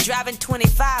 Loyalty, driving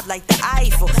 25 like the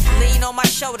Eiffel. Lean on my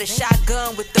shoulder,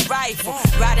 shotgun with the rifle.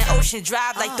 Riding Ocean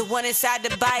Drive like the one inside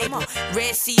the Bible.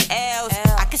 Red Sea L's,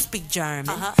 I can speak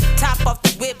German. Top off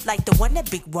the whip like the one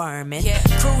that big wormin'.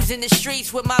 Cruising the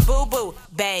streets with my boo-boo,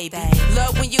 baby.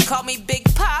 Love when you call me Big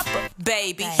Papa,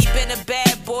 baby. He been a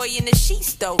bad boy in the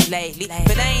sheets though lately.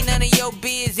 But ain't none of your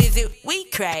biz, is it? We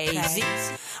crazy.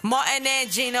 Martin and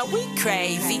Gina, we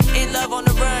crazy. In love on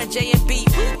the run, J&B,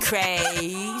 we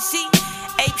crazy.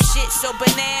 Ape shit, so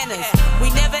bananas. We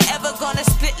never ever gonna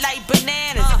split like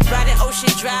bananas. Riding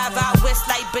Ocean Drive out west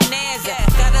like Bonanza.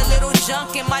 Got a little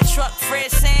junk in my truck, Fred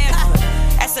Sanford.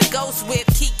 At That's a ghost whip,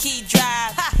 Kiki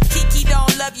drive. Kiki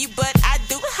don't love you, but I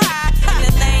do. High in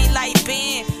the lane like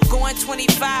Ben, going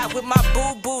 25 with my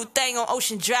boo-boo thing on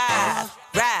Ocean Drive.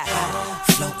 Ride.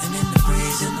 Floating in the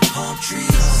breeze in the palm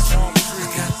trees. I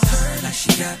got her like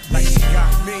she got me.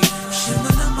 She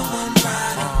my number one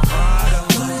rider.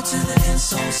 Loyal to the end,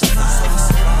 so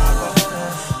survivor.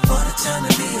 What a time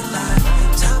to be alive.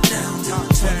 Top down,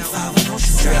 down 25 on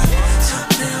Ocean Drive.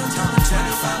 Top down, down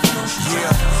 25 on Ocean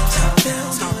Drive. Top down,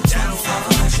 down 25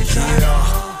 on Ocean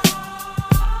Drive.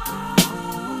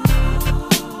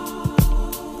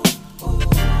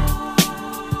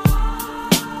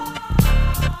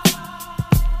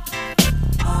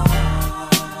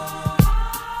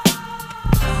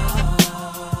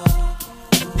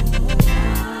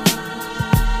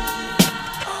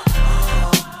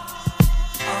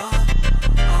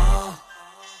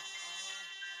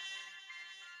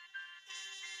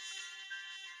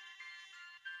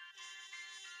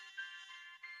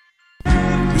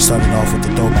 Started off with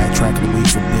the throwback track of the week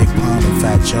from Big Pun and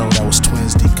Fat Joe. That was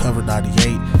Twins Deep Cover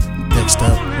 98. Next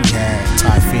up, we had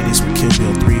Ty Phoenix with Kill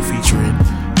Bill 3 featuring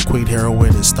Queen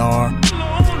Heroine and Star.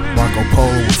 Marco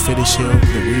Polo with Finish Him,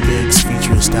 the remix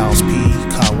featuring Styles P,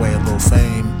 Conway and Lil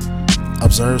Fame.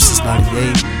 Observed since 98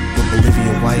 with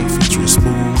Olivia White featuring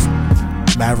Smooth,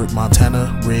 Maverick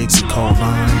Montana, Riggs and Cold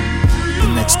 9.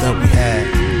 Then next up, we had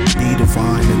D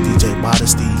Divine and DJ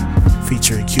Modesty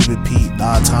featuring Cuban Pete,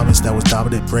 Nod Thomas, that was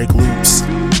Dominant Break Loops,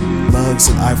 Lugs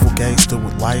and Eiffel Gangster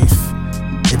with Life,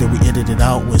 and then we ended it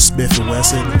out with Smith &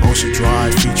 Wesson, Ocean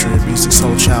Drive featuring Music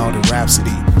Soul Child and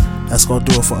Rhapsody. That's gonna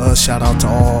do it for us. Shout out to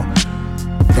all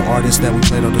the artists that we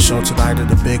played on the show tonight, and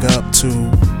a big up to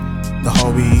the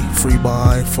homie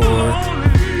Freemind for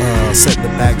setting the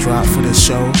backdrop for this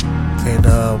show. And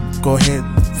go ahead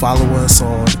and follow us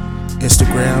on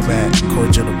Instagram at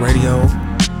Cordial Radio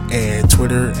and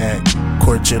Twitter at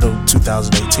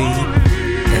Cordial2018.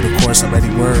 And of course, I'm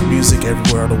Eddie Word Music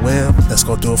everywhere on the web. That's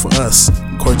gonna do it for us.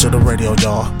 Cordial Radio,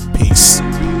 y'all. Peace.